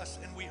to us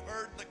and we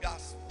heard the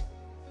gospel.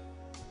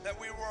 That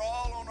we were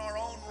all on our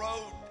own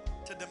road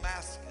to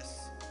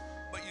Damascus,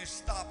 but you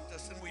stopped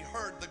us and we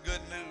heard the good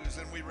news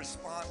and we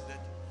responded.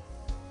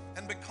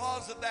 And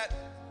because of that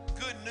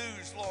good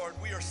news, Lord,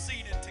 we are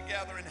seated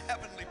together in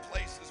heavenly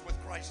places with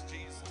Christ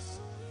Jesus.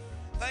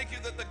 Thank you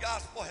that the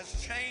gospel has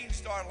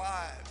changed our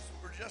lives.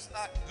 We're just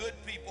not good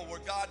people, we're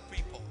God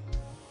people.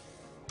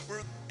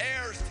 We're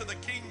heirs to the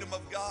kingdom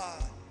of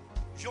God,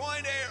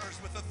 joint heirs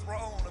with the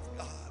throne of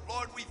God.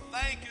 Lord, we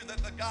thank you that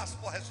the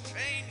gospel has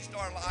changed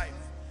our life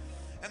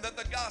and that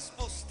the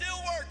gospel still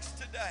works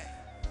today.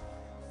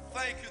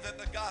 Thank you that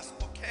the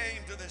gospel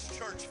came to this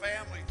church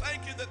family.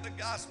 Thank you that the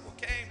gospel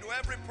came to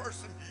every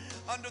person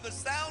under the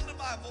sound of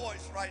my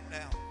voice right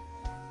now.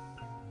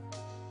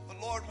 But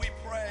Lord, we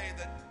pray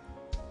that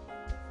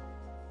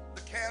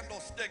the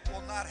candlestick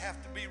will not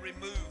have to be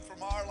removed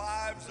from our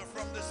lives or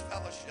from this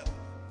fellowship.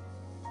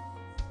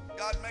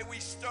 God, may we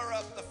stir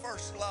up the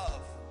first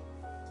love.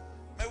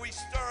 May we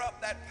stir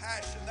up that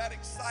passion, that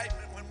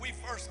excitement when we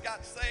first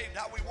got saved,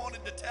 how we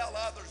wanted to tell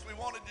others, we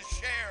wanted to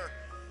share.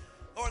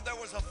 Lord, there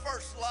was a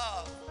first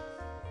love.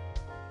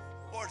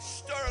 Lord,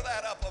 stir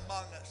that up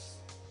among us.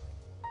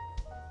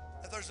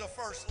 That there's a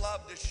first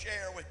love to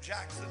share with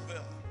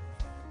Jacksonville.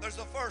 There's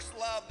a first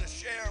love to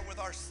share with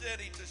our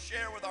city, to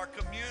share with our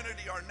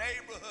community, our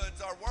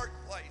neighborhoods, our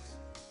workplace.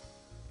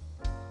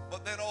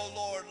 But then, oh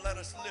Lord, let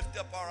us lift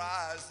up our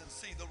eyes and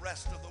see the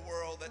rest of the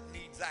world that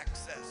needs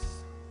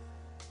access.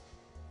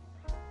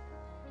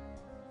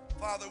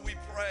 Father, we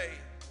pray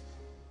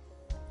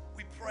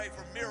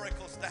for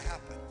miracles to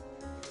happen.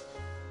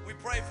 We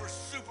pray for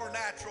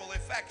supernatural,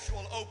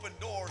 effectual, open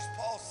doors.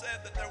 Paul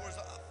said that there was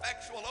an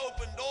effectual,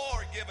 open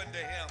door given to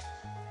him.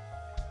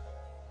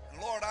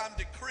 And Lord, I'm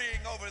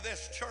decreeing over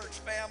this church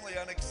family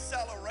an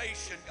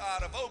acceleration,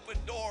 God, of open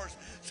doors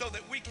so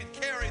that we can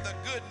carry the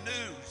good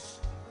news.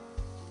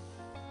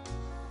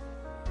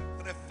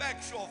 An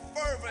effectual,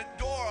 fervent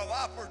door of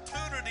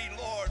opportunity,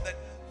 Lord, that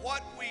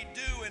what we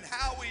do and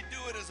how we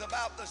do it is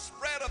about the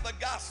spread of the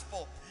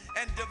gospel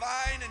and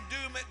divine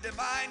endowment,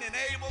 divine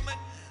enablement,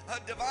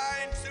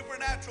 divine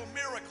supernatural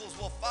miracles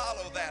will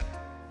follow that.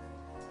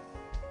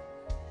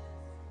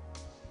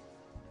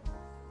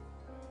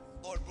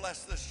 Lord,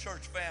 bless this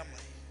church family.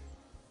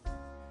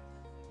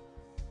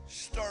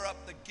 Stir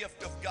up the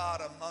gift of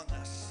God among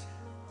us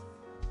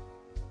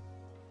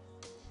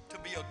to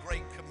be a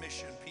great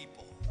commission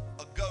people,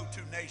 a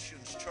go-to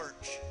nations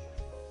church.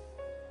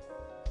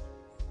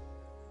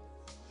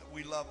 That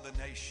we love the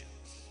nations,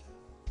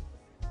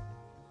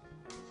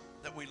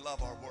 that we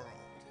love our world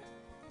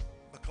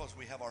because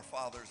we have our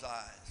Father's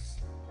eyes.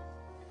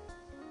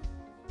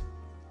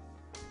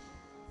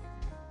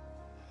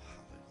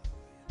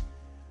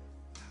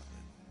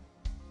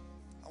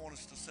 I want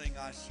us to sing,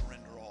 I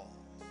surrender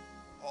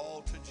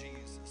all to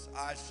Jesus.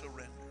 I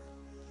surrender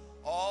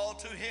all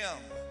to him.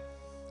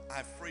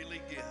 I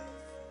freely give.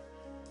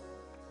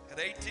 At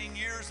 18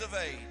 years of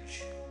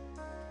age,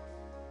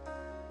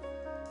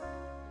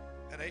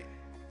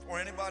 before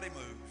anybody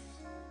moves,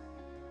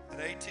 At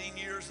 18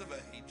 years of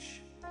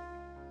age,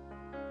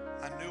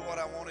 I knew what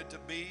I wanted to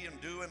be and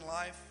do in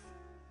life.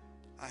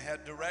 I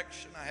had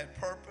direction, I had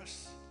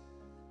purpose.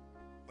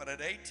 But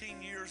at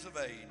 18 years of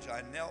age,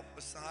 I knelt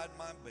beside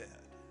my bed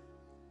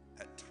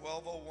at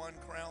 1201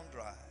 Crown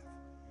Drive,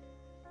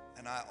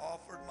 and I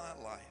offered my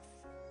life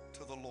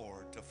to the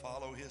Lord to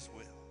follow His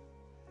will.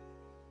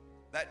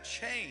 That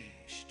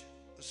changed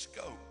the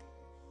scope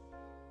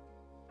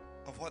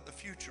of what the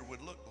future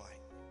would look like,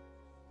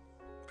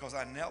 because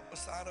I knelt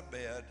beside a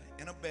bed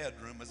in a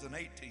bedroom as an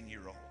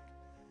 18-year-old.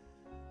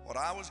 What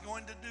I was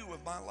going to do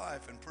with my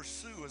life and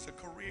pursue as a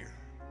career,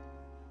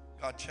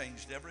 God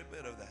changed every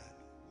bit of that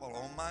while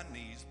on my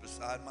knees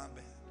beside my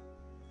bed.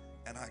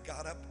 And I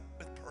got up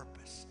with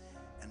purpose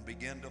and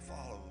began to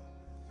follow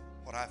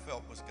what I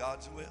felt was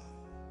God's will.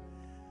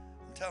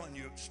 I'm telling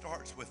you, it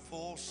starts with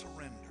full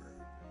surrender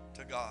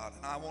to God.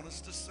 And I want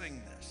us to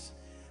sing this,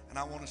 and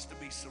I want us to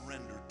be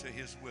surrendered to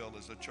His will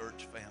as a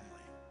church family.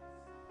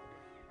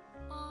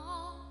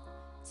 All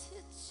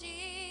to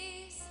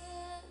Jesus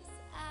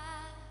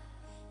I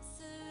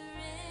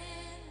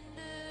surrender,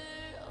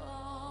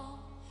 all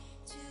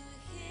to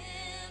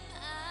Him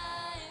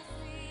I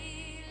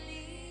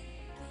freely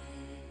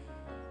give.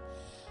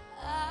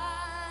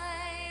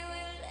 I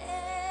will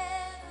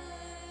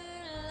ever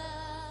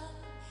love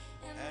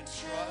and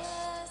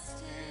trust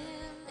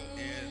Him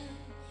in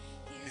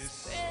His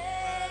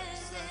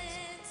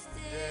presence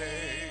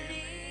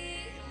daily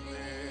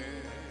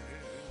live.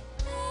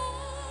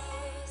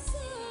 I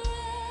surrender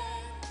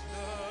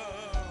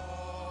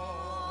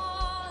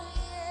all,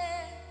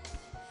 yeah.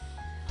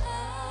 I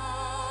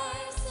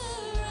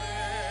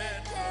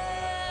surrender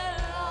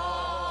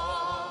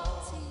all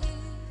to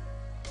You,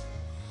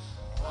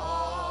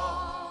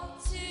 all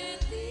to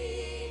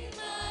Thee,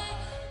 my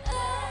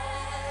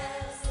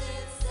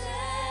blessed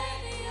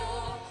Savior.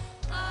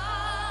 I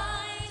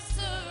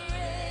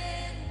surrender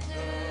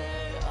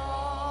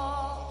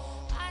all.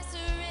 I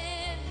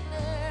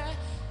surrender.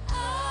 I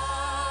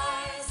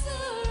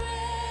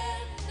surrender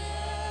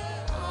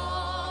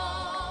all.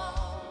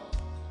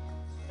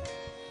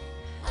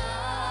 I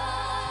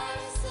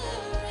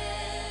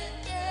surrender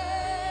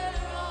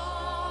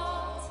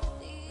all to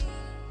Thee,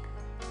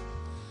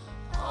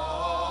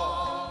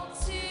 all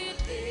to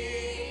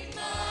Thee,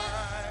 my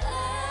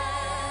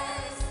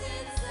blessed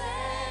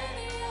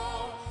Savior.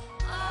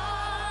 I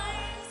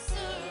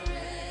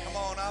surrender. Come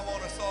on, I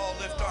want us all to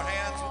lift our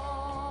hands.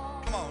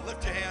 Come on,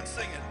 lift your hands,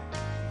 sing it.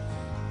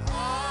 I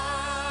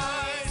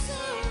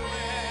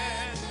surrender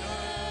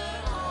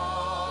all.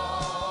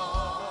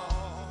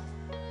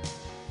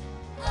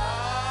 I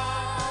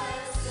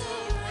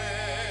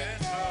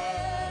surrender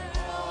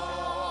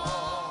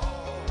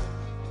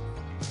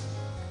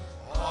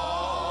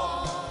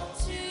all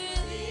to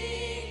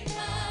Thee,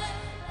 my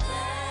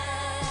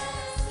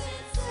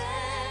blessed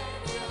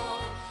Savior.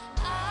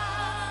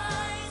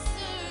 I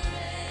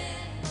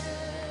surrender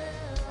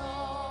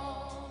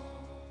all.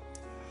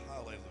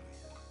 Hallelujah.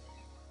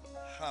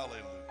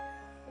 Hallelujah.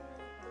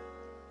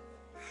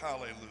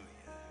 Hallelujah.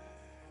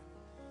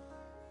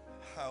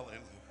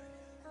 Hallelujah.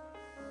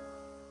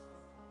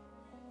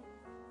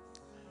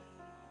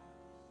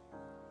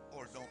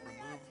 Lord, don't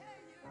remove. I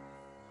tell you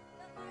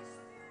that my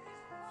spirit is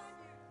upon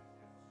you.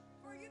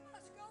 For you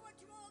must go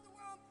into all the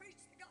world and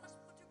preach the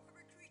gospel to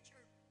every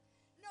creature.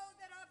 Know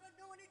that I've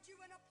anointed you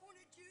and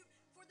appointed you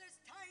for this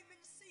time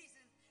and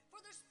season.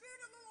 For the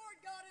Spirit of the Lord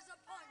God is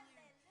upon you,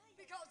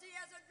 because He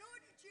has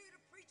anointed you to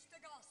preach the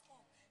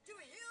gospel, to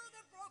heal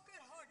the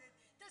brokenhearted,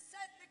 to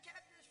set the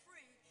captives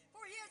free.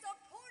 For He has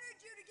appointed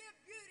you to give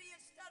beauty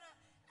instead of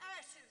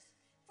ashes.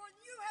 For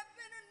you have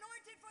been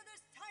anointed for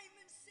this time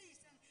and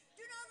season.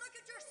 Do not look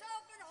at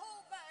yourself and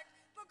hold back,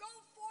 but go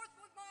forth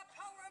with my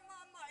power and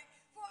my might.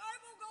 For I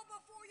will go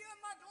before you, and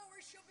my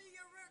glory shall be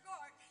your rear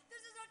guard.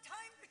 This is a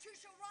time that you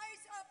shall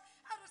rise up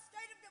out of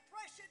state of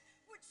depression,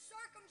 which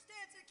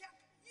circumstances kept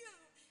you,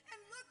 and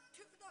look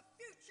to the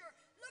future.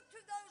 Look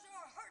to those who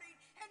are hurting,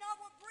 and I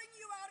will bring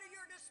you out of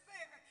your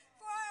despair.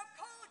 For I have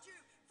called you,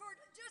 for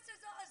just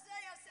as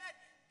Isaiah said,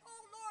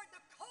 oh Lord,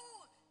 the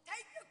coal,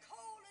 take the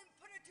coal and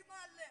put it to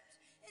my lips.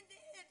 And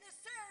the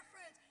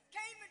seraphims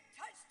came and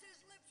touched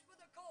his lips with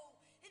a coal.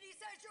 And he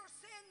says, your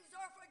sins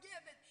are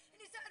forgiven. And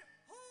he said,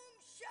 whom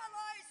shall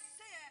I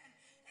send?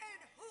 And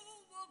who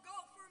will go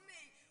for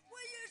me?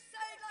 Will you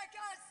say like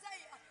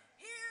Isaiah,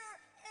 here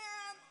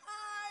am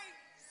I,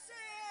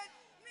 send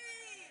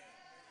me?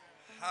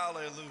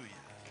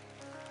 Hallelujah.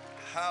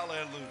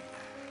 Hallelujah.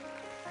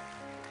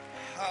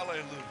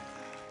 Hallelujah.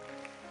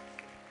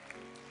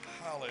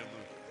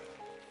 Hallelujah.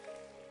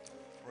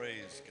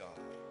 Praise God.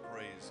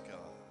 Praise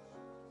God.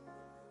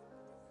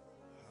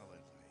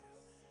 Hallelujah.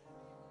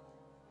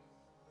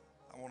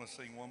 I want to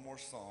sing one more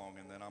song,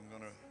 and then I'm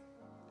going to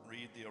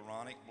read the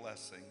Aaronic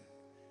blessing.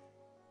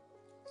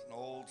 It's an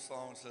old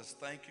song that says,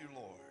 thank you,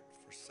 Lord,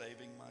 for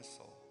saving my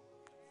soul.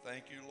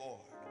 Thank you,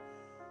 Lord,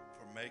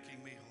 for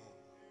making me whole.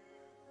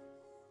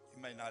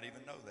 You may not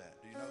even know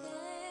that. Do you know that?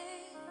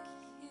 Thank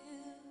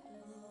you,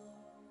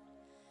 Lord,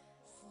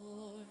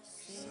 for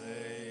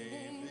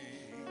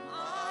Saving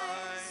my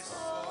my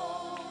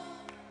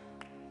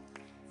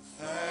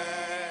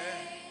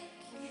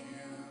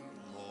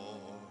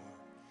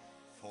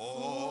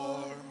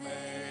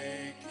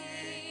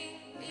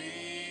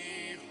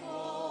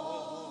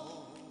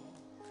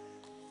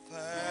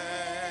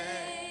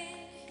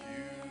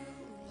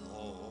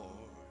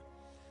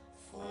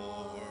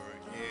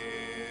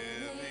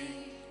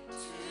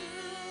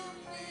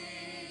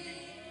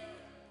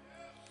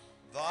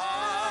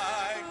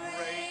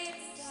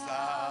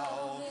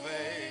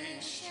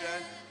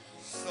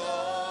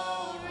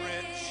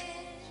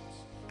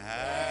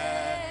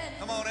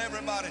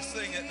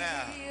Everybody sing it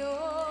now.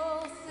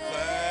 Oh,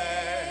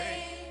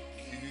 Thank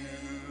you,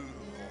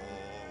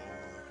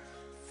 Lord,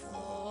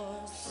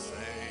 for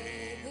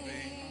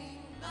saving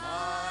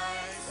my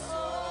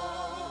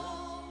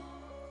soul.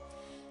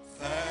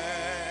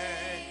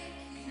 Thank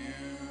you,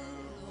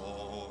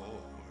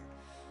 Lord,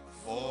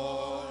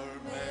 for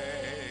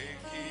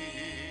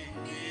making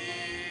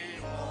me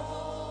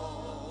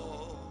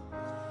whole.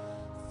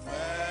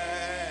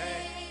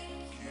 Thank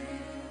you,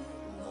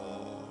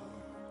 Lord,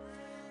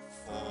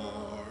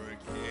 for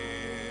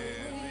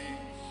giving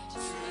to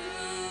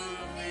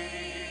me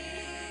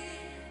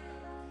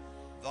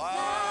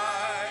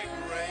thy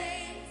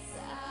great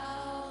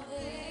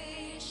salvation,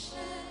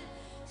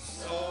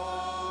 so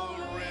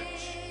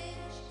rich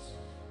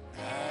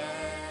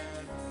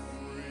and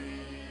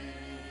free.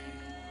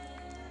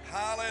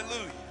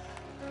 Hallelujah.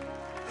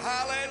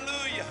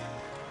 Hallelujah.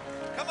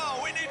 Come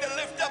on, we need to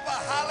lift up a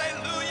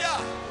hallelujah.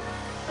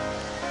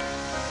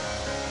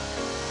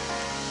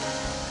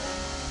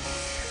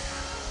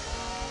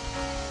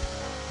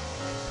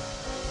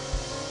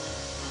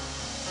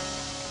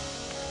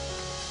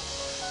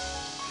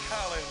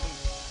 Hallelujah.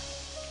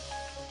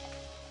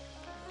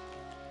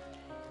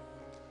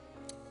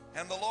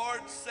 And the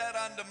Lord said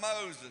unto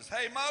Moses,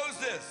 hey,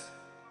 Moses,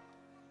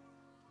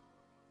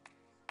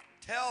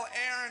 tell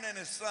Aaron and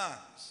his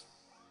sons,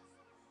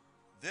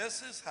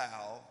 this is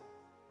how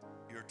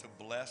you're to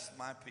bless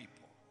my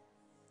people.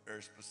 There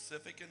are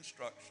specific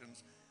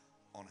instructions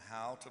on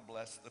how to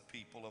bless the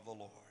people of the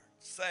Lord.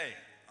 Say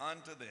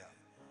unto them,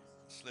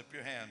 slip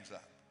your hands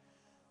up,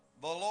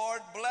 the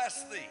Lord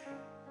bless thee,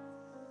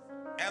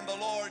 and the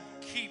Lord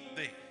keep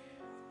thee,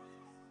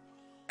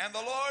 and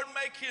the Lord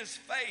make his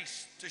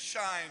face to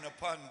shine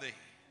upon thee,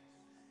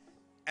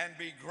 and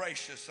be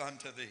gracious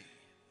unto thee.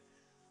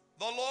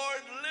 The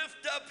Lord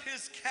lift up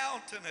his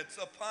countenance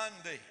upon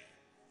thee,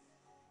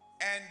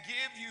 and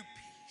give you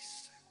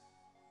peace.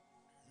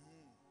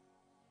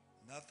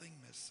 Nothing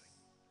missing,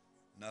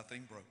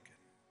 nothing broken.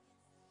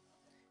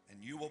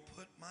 And you will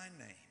put my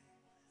name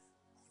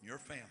on your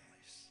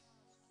families.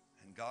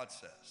 And God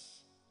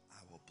says,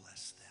 I will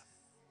bless them.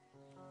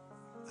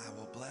 I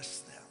will bless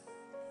them.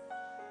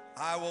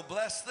 I will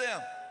bless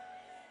them.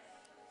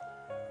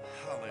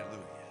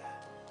 Hallelujah.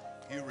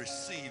 You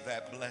receive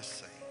that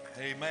blessing.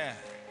 Amen.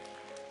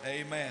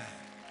 Amen.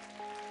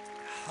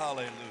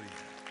 Hallelujah.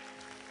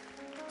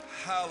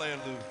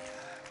 Hallelujah.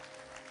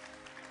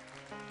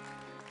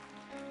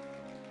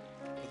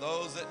 For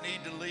those that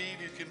need to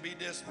leave, you can be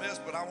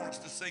dismissed, but I want us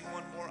to sing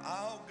one more.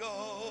 I'll go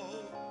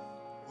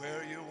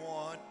where you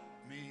want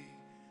me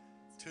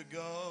to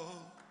go.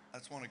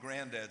 That's one of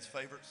Granddad's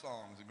favorite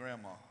songs, and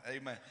Grandma.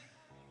 Amen.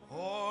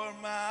 Or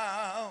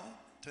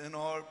mountain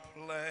or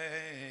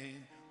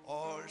plain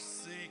or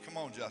sea. Come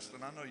on,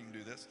 Justin. I know you can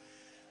do this.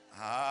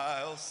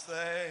 I'll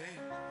say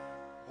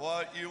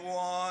what you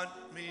want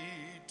me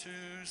to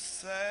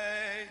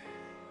say,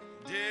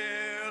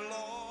 dear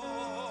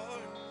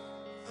Lord.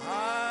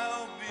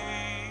 I'll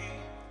be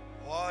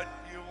what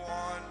you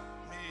want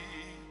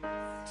me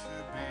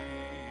to be.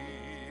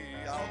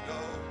 I'll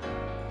go.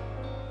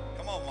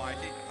 Come on,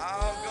 Mikey.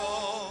 I'll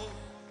go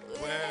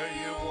where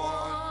you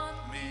want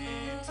me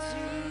to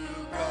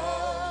go,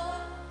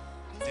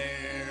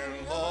 dear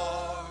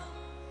Lord.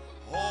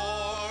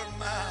 Or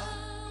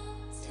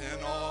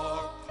mountain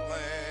or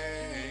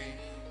plain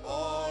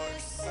or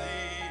sea,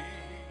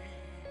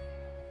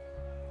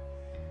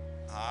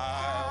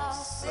 I'll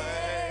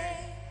say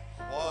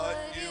what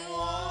you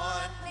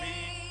want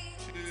me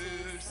to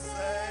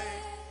say,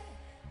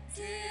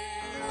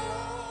 dear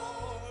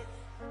Lord.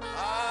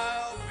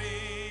 I'll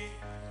be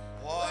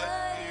what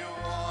you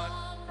want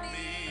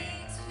me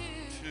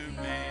to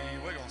be.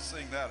 We're going to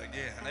sing that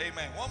again.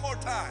 Amen. One more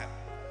time.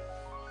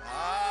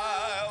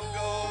 I'll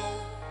go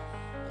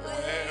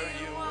where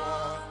you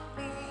want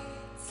me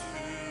to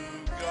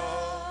go,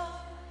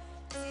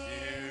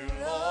 dear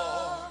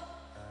Lord.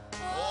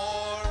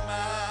 Or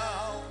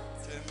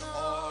mountain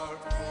or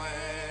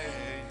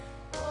plain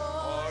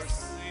or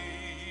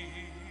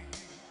sea,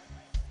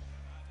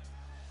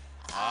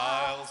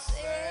 I'll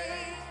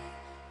say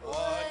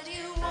what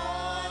you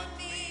want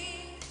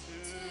me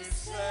to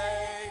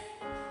say,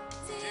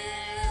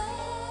 dear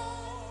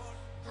Lord.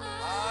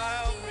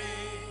 I'll be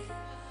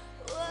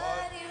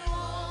what you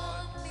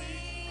want me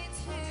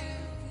to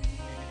be.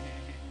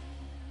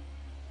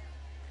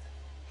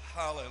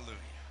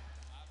 Hallelujah.